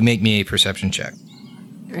to make me a perception check.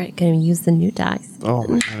 All right, gonna use the new dice. Oh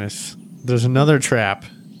my goodness. There's another trap.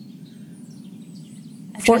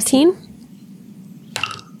 14.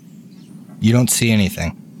 You don't see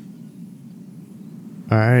anything.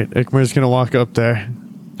 All right, Ikmer's gonna walk up there.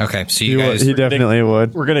 Okay, so He, you guys. he definitely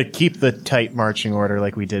would. We're going to keep the tight marching order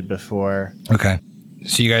like we did before. Okay.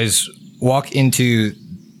 So you guys walk into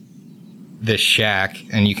this shack,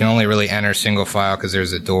 and you can only really enter single file because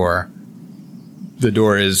there's a door. The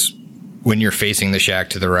door is when you're facing the shack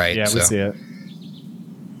to the right. Yeah, we see it.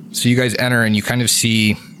 So you guys enter, and you kind of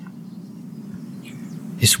see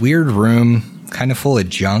this weird room, kind of full of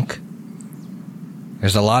junk.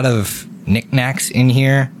 There's a lot of knickknacks in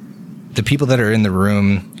here. The people that are in the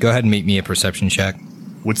room, go ahead and make me a perception check.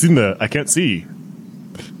 What's in there? I can't see.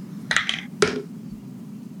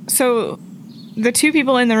 So the 2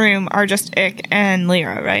 people in the room are just Ik and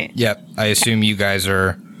Lyra, right? Yep. I assume you guys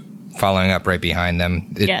are following up right behind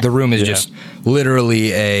them. Yeah. The room is just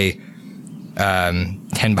literally a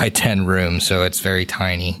 10 by 10 room, so it's very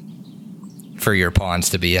tiny for your pawns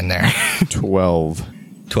to be in there. 12.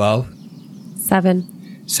 12?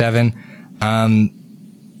 7. 7.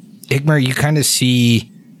 Ikmer, you kind of see,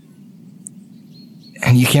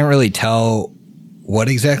 and you can't really tell what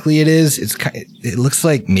exactly it is. It looks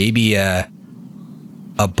like maybe a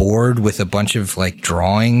board with a bunch of like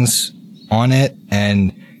drawings on it,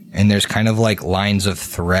 and there's kind of like lines of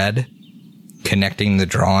thread connecting the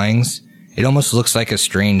drawings. It almost looks like a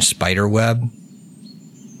strange spider web,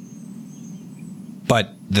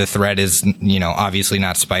 but the thread is, obviously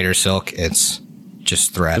not spider silk. It's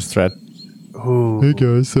just thread. Just thread. Hey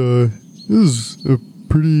guys, this is a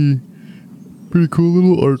pretty cool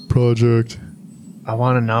little art project. I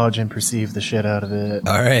want to knowledge and perceive the shit out of it.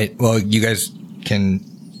 All right. Well, you guys can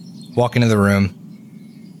walk into the room.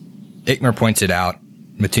 Ikmer points it out.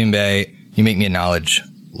 Matumbe, you make me a knowledge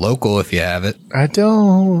local if you have it. I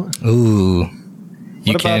don't. Ooh.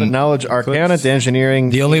 You What about a can. knowledge arcana to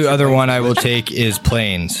engineering? The only other one I will take is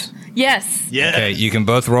planes. Yes. Yeah. Okay, you can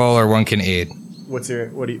both roll or one can aid. What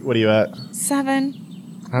are you at?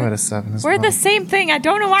 7. I'm at a 7 as We're well. the same thing. I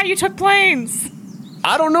don't know why you took planes.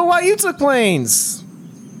 I don't know why you took planes.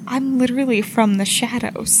 I'm literally from the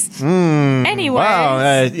shadows. Anyway.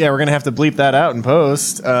 Wow. Yeah, we're gonna have to bleep that out in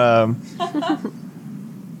post. I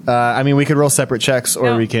mean, we could roll separate checks,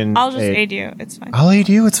 or we can. I'll just aid you. It's fine. I'll aid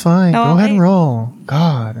you. It's fine. No, Go I'll ahead and aid. roll.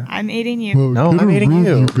 God. I'm aiding you. No, I'm aiding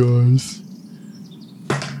you. guys.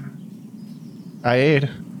 I aid.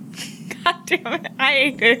 God damn it. I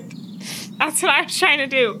aided. That's what I was trying to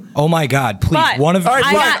do. Oh my God! Please, But- one of All right,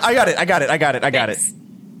 I fine. got- I got it. Thanks.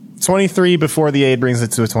 23 before the aid brings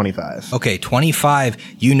it to a 25. Okay, 25.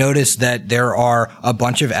 You notice that there are a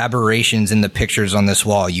bunch of aberrations in the pictures on this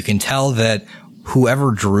wall. You can tell that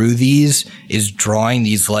whoever drew these is drawing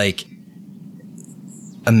these like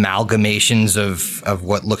amalgamations of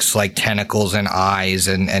what looks like tentacles and eyes,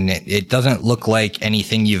 and it doesn't look like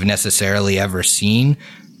anything you've necessarily ever seen,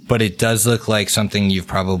 but it does look like something you've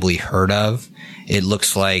probably heard of. It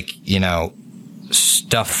looks like,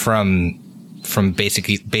 stuff from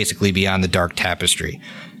basically beyond the dark tapestry.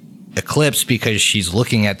 Eclipse, because she's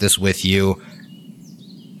looking at this with you,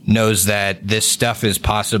 knows that this stuff is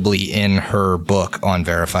possibly in her book on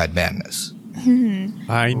verified madness.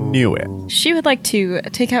 I knew it. She would like to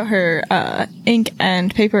take out her ink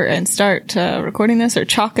and paper and start recording this, or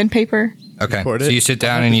chalk and paper. Okay. Record So it. you sit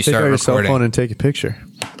down and you Take start out your cell phone recording. and take a picture.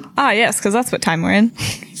 Ah, yes, because that's what time we're in.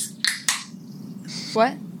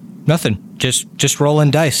 What? Nothing. Just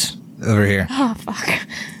rolling dice over here. Oh, fuck.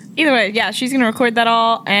 Either way, yeah, she's going to record that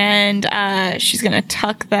all, and she's going to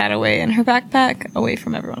tuck that away in her backpack, away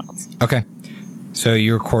from everyone else. Okay. So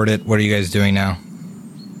you record it. What are you guys doing now?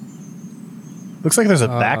 Looks like there's a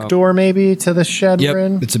back door maybe to the shed we're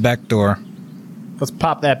in. It's a back door. Let's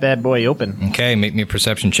pop that bad boy open. Okay, make me a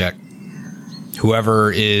perception check.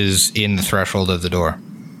 Whoever is in the threshold of the door.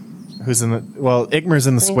 Who's in the... Well, Ikmer's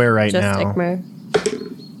in the square right Just now. Ikmer.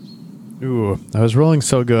 Ooh, I was rolling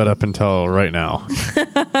so good up until right now.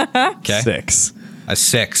 Okay. 6. A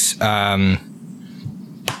 6.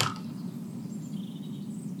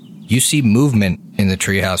 You see movement in the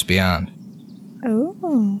treehouse beyond.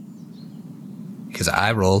 Oh. Because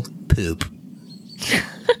I rolled poop.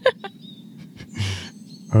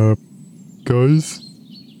 Guys,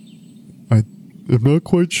 I'm not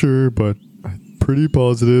quite sure, but I'm pretty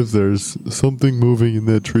positive there's something moving in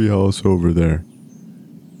that treehouse over there.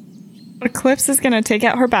 Eclipse is going to take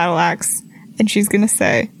out her battle axe, and she's going to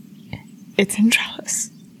say, "It's in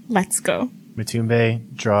Trellis. Let's go."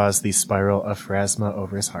 Matumbe draws the spiral of Phrasma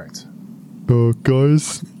over his heart.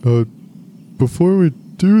 Guys, before we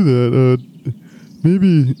do that,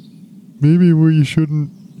 maybe we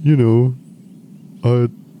shouldn't,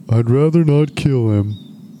 I'd rather not kill him.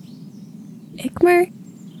 Ikmer,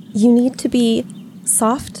 you need to be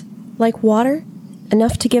soft like water,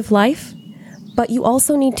 enough to give life, but you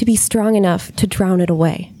also need to be strong enough to drown it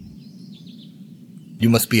away. You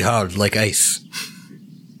must be hard like ice.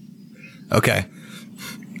 Okay.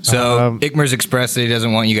 So, Ikmer's expressed that he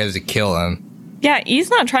doesn't want you guys to kill him. Yeah, he's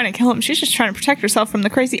not trying to kill him. She's just trying to protect herself from the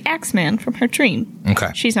crazy axe man from her dream. Okay.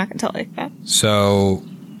 She's not going to tell like that. So,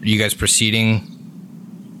 you guys proceeding?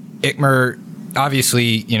 Ikmer,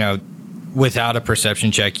 obviously, without a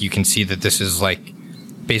perception check, you can see that this is like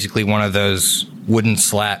basically one of those wooden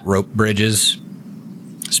slat rope bridges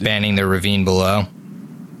spanning the ravine below.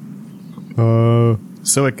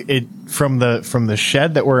 So it from the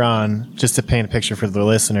shed that we're on, just to paint a picture for the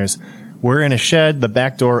listeners, we're in a shed. The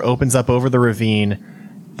back door opens up over the ravine.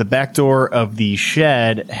 The back door of the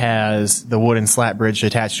shed has the wooden slat bridge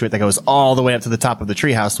attached to it that goes all the way up to the top of the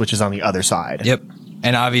treehouse, which is on the other side. Yep.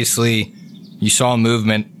 And obviously, you saw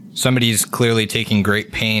movement. Somebody's clearly taking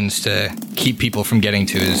great pains to keep people from getting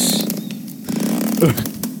to his...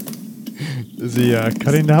 Is he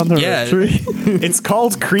cutting down the Yeah. tree? It's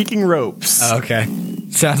called creaking ropes. Okay.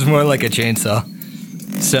 Sounds more like a chainsaw.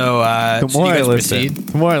 So, The so more you I guys listen, proceed?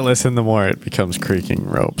 the more I listen, the more it becomes creaking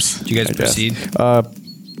ropes. Do you guys I guess. proceed?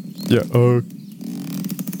 Yeah,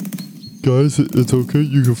 guys, it's okay.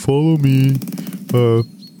 You can follow me.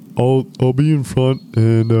 I'll be in front,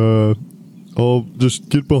 and I'll just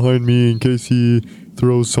get behind me in case he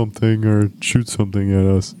throws something or shoots something at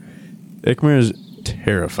us. Ikmer is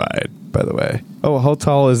terrified, by the way. Oh, how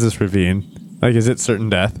tall is this ravine? Like, is it certain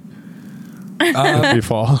death? If we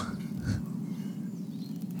fall.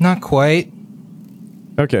 Not quite.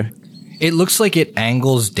 Okay. It looks like it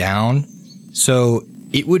angles down, so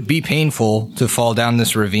it would be painful to fall down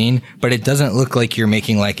this ravine, but it doesn't look like you're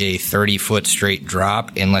making like a 30-foot straight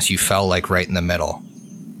drop unless you fell like right in the middle.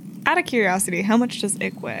 Out of curiosity, how much does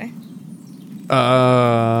Ick weigh?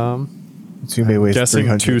 Matumbe weighs Guessing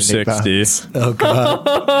 308 260. pounds. Oh,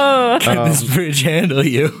 God. Can this bridge handle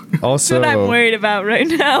you? Also, That's what I'm worried about right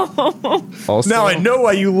now. also, Now I know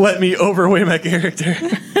why you let me overweigh my character.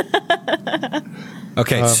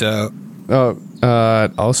 Okay, so...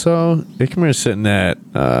 also, Ikmer is sitting at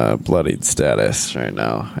bloodied status right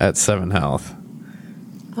now at 7 health.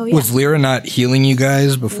 Oh, yeah. Was Lyra not healing you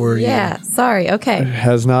guys before you... Yeah, sorry. Okay.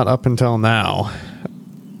 Has not up until now.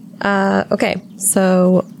 Okay,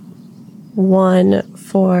 so 1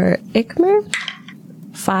 for Ikmer.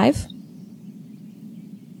 5.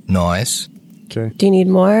 Nice. Okay. Do you need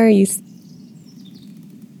more?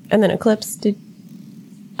 And then Eclipse,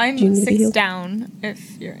 I'm Do you need to 6 heal? down,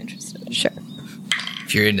 if you're interested. Sure.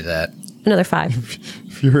 If you're into that. Another 5.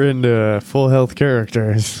 If you're into full health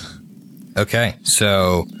characters. Okay,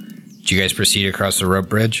 so... Do you guys proceed across the rope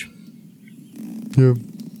bridge? Yeah,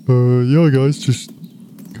 yeah, guys, just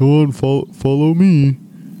go on, follow me.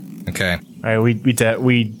 Okay. All right, we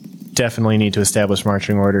definitely need to establish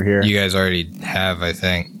marching order here. You guys already have, I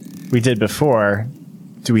think. We did before.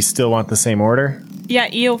 Do we still want the same order? Yeah,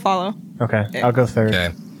 E'll follow. Okay, I'll go third.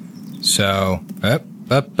 Okay. So, up.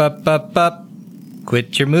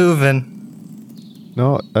 Quit your moving.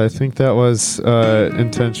 No, I think that was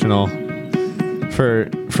intentional.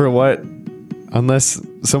 For what? Unless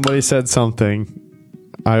somebody said something,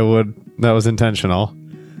 that was intentional.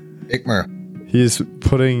 Ikmer. He's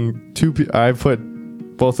putting I put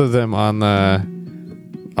both of them on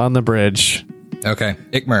the bridge. Okay,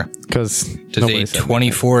 Ikmer. Because does a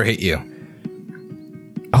 24 hit you?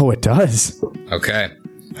 Oh, it does. Okay.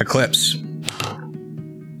 Eclipse.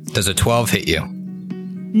 Does a 12 hit you?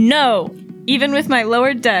 No, even with my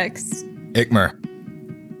lower dex. Ikmer.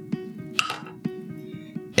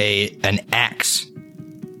 An axe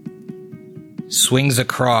swings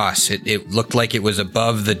across. It looked like it was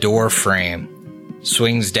above the door frame.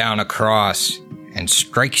 Swings down across and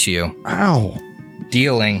strikes you. Ow.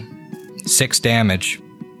 Dealing 6 damage.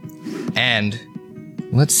 And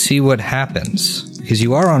let's see what happens. Because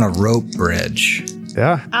you are on a rope bridge.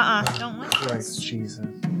 Yeah. Don't want Christ Jesus.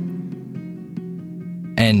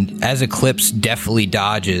 And as Eclipse deftly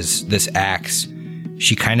dodges this axe,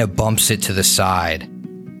 she kind of bumps it to the side.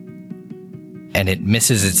 And it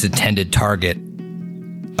misses its intended target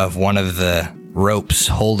of one of the ropes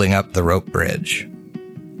holding up the rope bridge.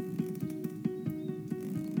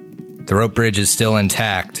 The rope bridge is still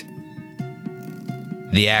intact.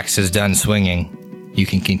 The axe is done swinging. You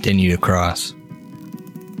can continue to cross.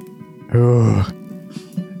 Oh,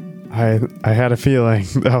 I had a feeling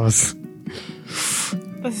that was.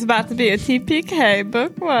 This is about to be a TPK,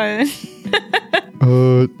 book 1.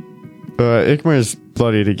 Ikmer's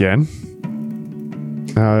bloodied again.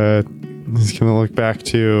 He's gonna look back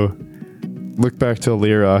to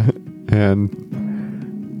Lyra, and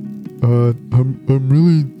I'm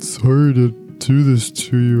really sorry to do this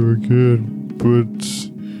to you again, but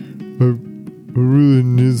I really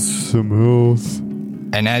need some health.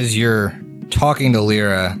 And as you're talking to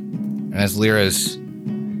Lyra, and as Lyra's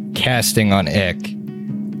casting on Ick,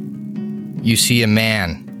 you see a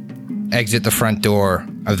man exit the front door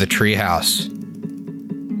of the treehouse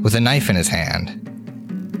with a knife in his hand.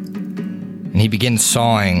 And he begins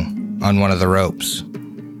sawing on one of the ropes.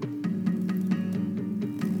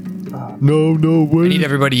 No, I wait. need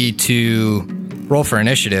everybody to roll for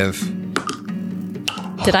initiative.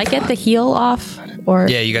 Did I get the heal off? Or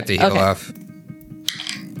Yeah, you got the heal Okay. off.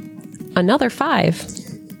 Another 5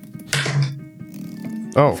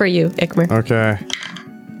 Oh, for you, Ikmer. okay.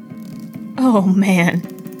 Oh, man.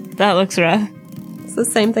 That looks rough. It's the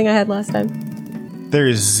same thing I had last time. There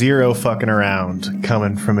is zero fucking around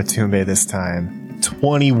coming from Matumbe this time.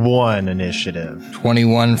 21 initiative.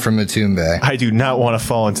 21 from Matumbe. I do not want to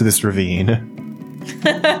fall into this ravine.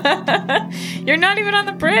 You're not even on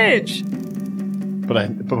the bridge.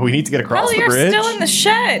 But we need to get across Well, the you're bridge. still in the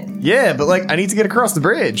shed. Yeah, but I need to get across the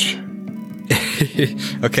bridge.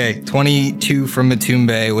 Okay, 22 from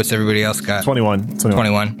Matumbe. What's everybody else got? 21.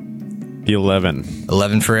 21. 11.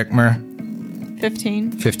 11 for Ikmer.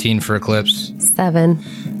 15. 15 for Eclipse. 7.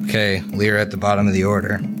 Okay, Lyra at the bottom of the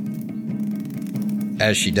order.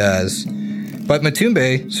 As she does. But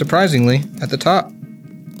Matumbe, surprisingly, at the top.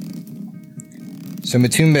 So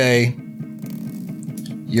Matumbe,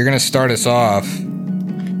 you're going to start us off.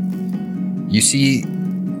 You see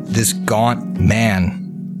this gaunt man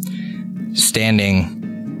standing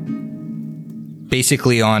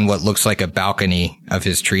basically on what looks like a balcony of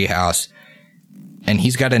his treehouse. And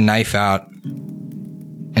he's got a knife out.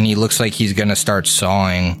 And he looks like he's going to start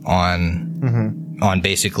sawing on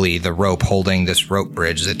basically the rope holding this rope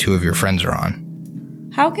bridge that 2 of your friends are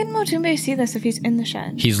on. How can Motumbe see this if he's in the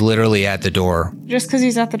shed? He's literally at the door. Just because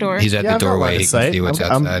he's at the door. He's at the doorway. He can see what's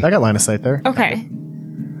outside. I got line of sight there. Okay.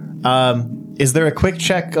 Is there a quick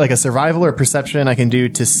check, like a survival or perception I can do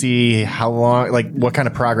to see how long, what kind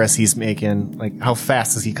of progress he's making? Like, how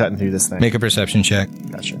fast is he cutting through this thing? Make a perception check.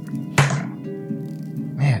 Gotcha.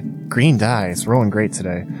 Man, green die. It's rolling great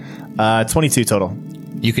today. 22 total.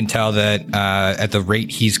 You can tell that at the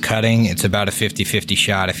rate he's cutting, it's about a 50-50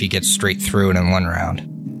 shot if he gets straight through it in one round.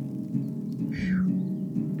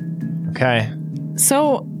 Okay.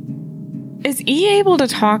 So, is E able to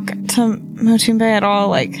talk to Motumbe at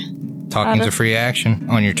all? Talking's a free action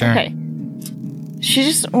on your turn. Okay. She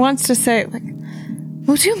just wants to say,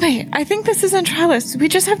 Motumbe, I think this is Entralis. We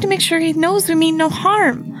just have to make sure he knows we mean no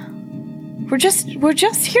harm. We're just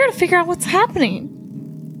here to figure out what's happening.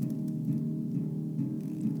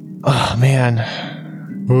 Oh, man.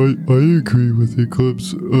 I agree with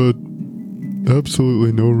Eclipse.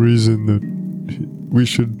 Absolutely no reason that we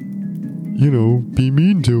should, be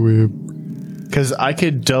mean to him. Because I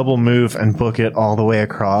could double move and book it all the way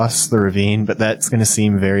across the ravine, but that's going to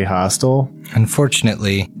seem very hostile.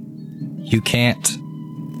 Unfortunately, you can't.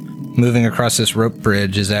 Moving across this rope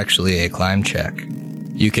bridge is actually a climb check.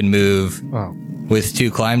 You can move with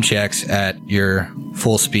 2 climb checks at your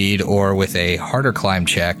full speed or with a harder climb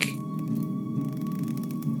check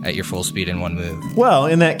at your full speed in 1 move. Well,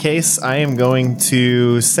 in that case, I am going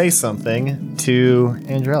to say something to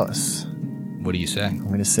Andrelis. What do you say? I'm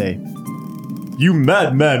going to say, You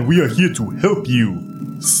madman, we are here to help you.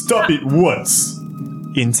 Stop it once.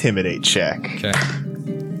 intimidate check. Okay.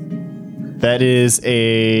 That is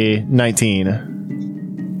a 19.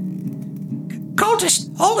 Cultists,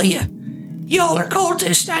 all of you. Y'all are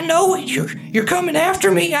cultists. I know it. You're coming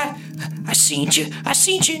after me. I seen you. I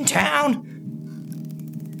seen you in town.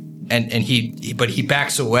 And he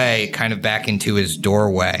backs away, kind of back into his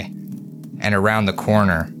doorway and around the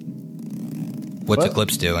corner. What's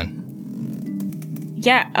Eclipse doing?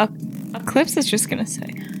 Yeah, Eclipse is just gonna say,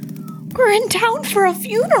 we're in town for a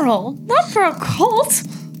funeral, not for a cult.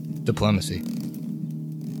 Diplomacy.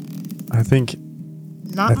 I think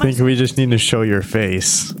we just need to show your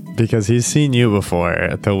face because he's seen you before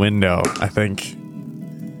at the window. I think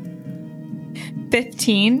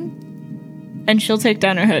 15, and she'll take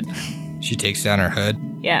down her hood. She takes down her hood,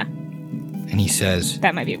 Yeah, and he says,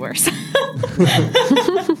 that might be worse.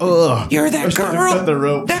 You're that girl. the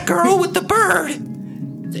rope. That girl with the bird.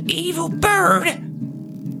 The evil bird.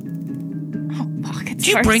 Fuck, it's Did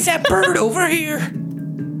you worse. bring that bird over here?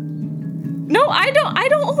 No, I don't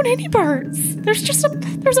own any birds. There's a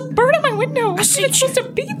bird in my window. I see It's supposed to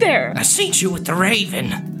be there. I seen you with the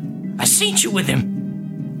raven. I seen you with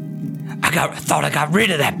him. I thought I got rid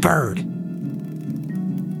of that bird.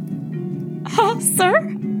 Sir?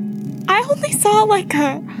 I only saw like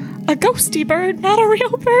a ghosty bird, not a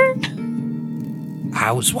real bird.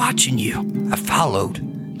 I was watching you. I followed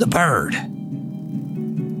the bird.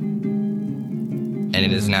 and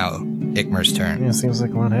it is now Ikmer's turn. Yeah, it seems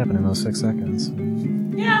like a lot happened in those 6 seconds.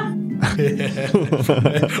 Yeah.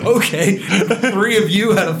 Okay, 3 of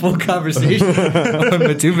you had a full conversation on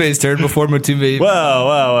Matume's turn before Matume. Wow.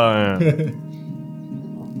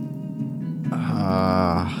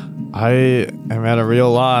 I am at a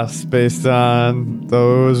real loss based on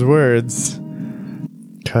those words.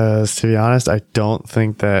 Because, to be honest, I don't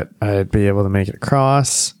think that I'd be able to make it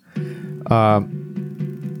across. So,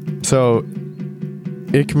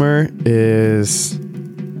 Ikmer is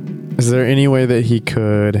there any way that he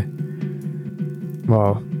could,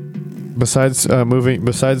 well, besides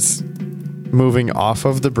moving off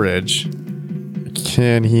of the bridge,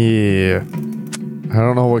 can he, I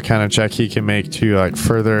don't know what kind of check he can make to like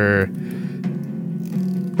further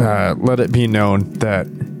let it be known that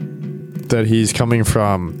he's coming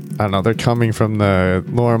from, I don't know, they're coming from the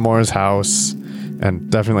Laura Moore's house and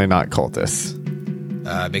definitely not cultists.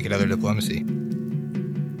 Make another diplomacy.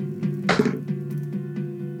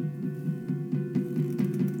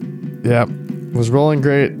 Yep. Was rolling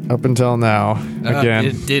great up until now.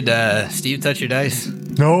 Again. Did Steve touch your dice?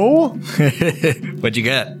 No? What'd you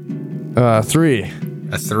get? 3.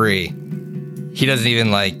 A 3. He doesn't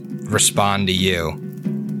even like respond to you.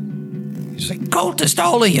 He's like, cultist,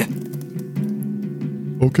 all of you.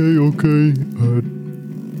 Okay.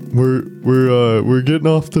 We're getting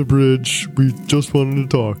off the bridge. We just wanted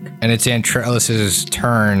to talk. And it's Antrellis's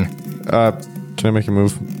turn. Can I make a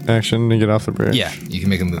move action to get off the bridge? Yeah, you can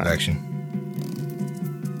make a move action.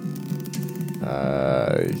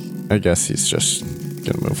 I guess he's just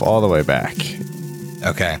gonna move all the way back.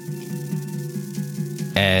 Okay.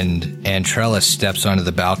 And Antrellis steps onto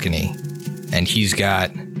the balcony, and he's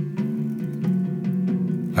got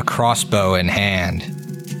a crossbow in hand.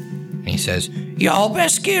 And he says, Y'all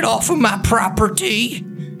best get off of my property.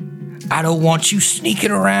 I don't want you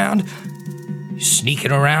sneaking around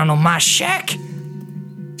on my shack.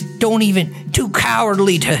 Don't even too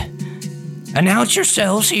cowardly to announce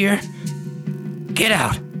yourselves here. Get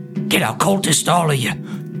out, cultist, all of you.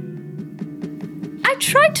 I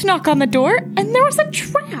tried to knock on the door, and there was a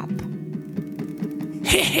trap.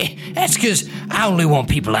 That's because I only want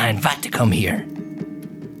people I invite to come here.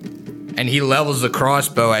 and he levels the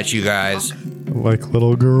crossbow at you guys Like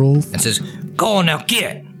little girls. and says, Go on now,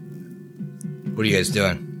 get. what are you guys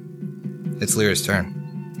doing? It's Lyra's turn.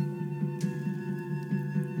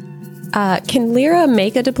 Can Lyra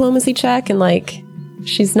make a diplomacy check? And like,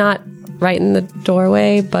 she's not right in the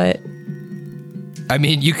doorway, but I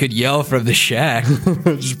mean, you could yell from the shack.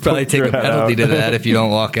 Just probably take a penalty to that if you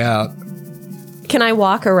don't walk out. can I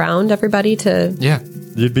walk around everybody to? Yeah.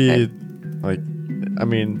 You'd be like, I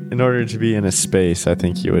mean, in order to be in a space, I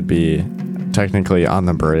think you would be technically on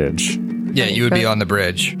the bridge. Yeah, you would be on the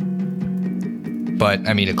bridge. But,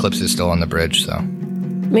 I mean, Eclipse is still on the bridge, so. I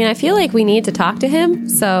mean, I feel like we need to talk to him,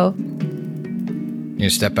 so You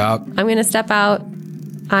step out. I'm going to step out.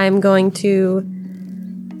 I'm going to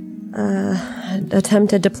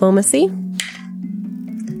Attempted diplomacy.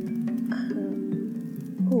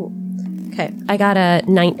 Okay, I got a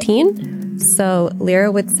 19. So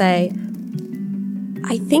Lyra would say,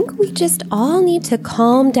 I think we just all need to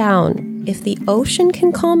calm down. If the ocean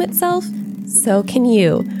can calm itself, so can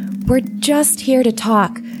you. We're just here to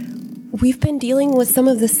talk. We've been dealing with some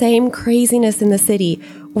of the same craziness in the city.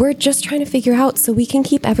 We're just trying to figure out so we can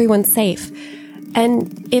keep everyone safe.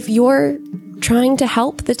 And if you're trying to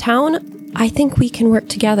help the town, I think we can work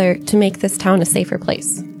together to make this town a safer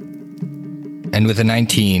place. And with a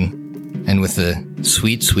 19, and with the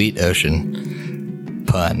sweet, sweet ocean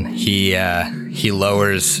pun, he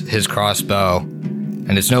lowers his crossbow,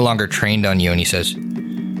 and it's no longer trained on you, and he says,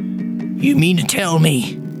 You mean to tell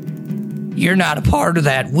me you're not a part of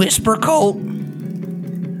that whisper cult?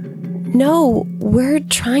 No, we're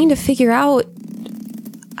trying to figure out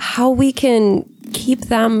how we can keep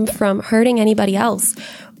them from hurting anybody else.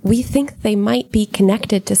 We think they might be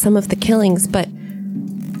connected to some of the killings, but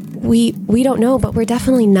we don't know, but we're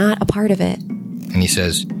definitely not a part of it. and he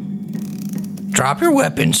says, Drop your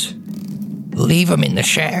weapons, leave them in the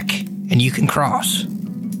shack, and you can cross.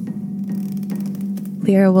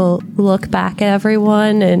 Lyra will look back at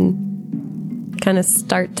everyone and kind of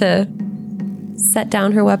start to set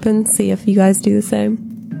down her weapon, see if you guys do the same.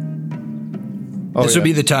 this would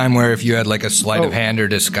be the time where if you had like a sleight of hand or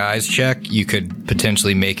disguise check, you could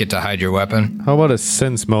potentially make it to hide your weapon. How about a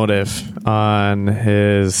sense motive on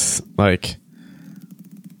his, like,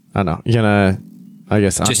 I don't know, I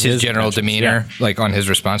guess on Just his general actions. demeanor, like on his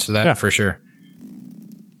response to that, Yeah. for sure.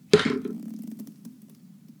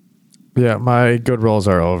 Yeah, my good rolls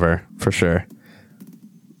are over, for sure.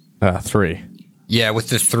 3. Yeah, with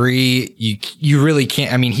the 3, you really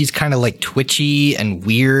can't. I mean, he's kind of like twitchy and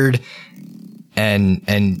weird, and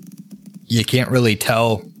you can't really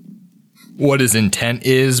tell what his intent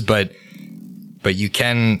is, but you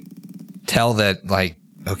can tell that, like,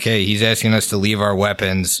 okay, he's asking us to leave our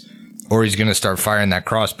weapons, or he's going to start firing that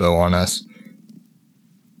crossbow on us.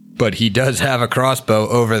 But he does have a crossbow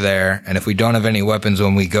over there, and if we don't have any weapons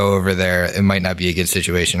when we go over there, it might not be a good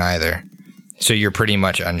situation either. So you're pretty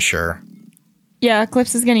much unsure. Yeah,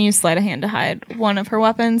 Eclipse is going to use sleight of hand to hide one of her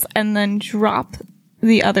weapons and then drop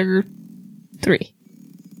the other 3.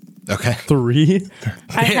 Okay. 3?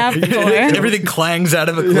 I have 4. Everything clangs out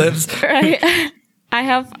of Eclipse. Right. I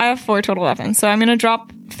have 4 total weapons, so I'm going to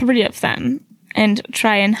drop 3 of them and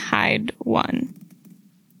try and hide one.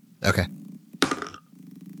 Okay.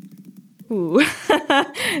 Ooh.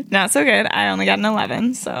 Not so good. I only got an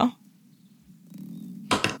 11, so.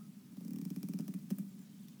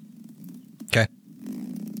 Okay.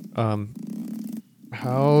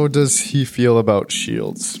 How does he feel about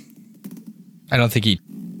shields? I think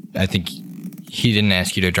he didn't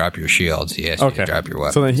ask you to drop your shields. He asked you to drop your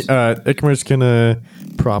weapons. So then Ikmar's gonna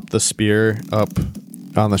prop the spear up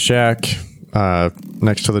on the shack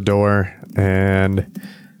next to the door and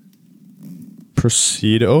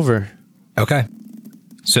proceed over. Okay.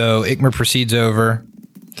 So Ikmar proceeds over.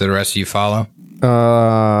 Do the rest of you follow?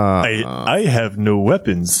 I have no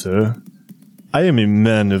weapons, sir. I am a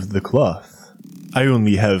man of the cloth. I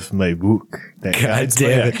only have my book that guides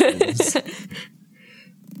my actions.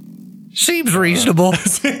 Seems reasonable.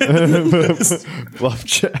 Bluff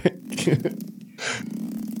check.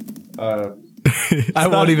 I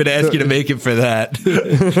won't even ask you to make it for that.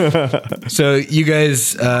 So you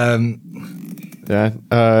guys, Yeah,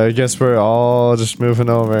 I guess we're all just moving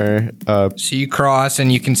over. so you cross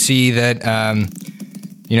and you can see that,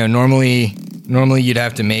 normally you'd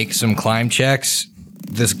have to make some climb checks.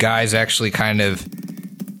 This guy's actually kind of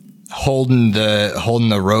holding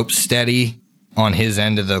the rope steady on his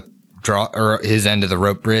end of the his end of the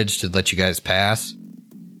rope bridge to let you guys pass.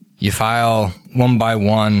 You file one by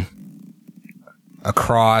one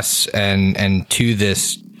across and to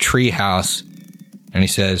this tree house, and he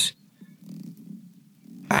says,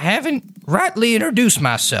 I haven't rightly introduced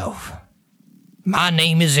myself. My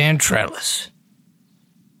name is Antrellis.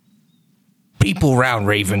 People round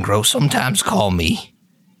Ravengrove sometimes call me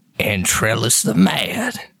Antrellis the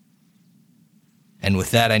Mad. and with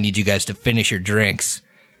that, I need you guys to finish your drinks,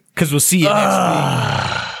 because we'll see you next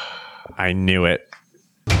week. I knew it.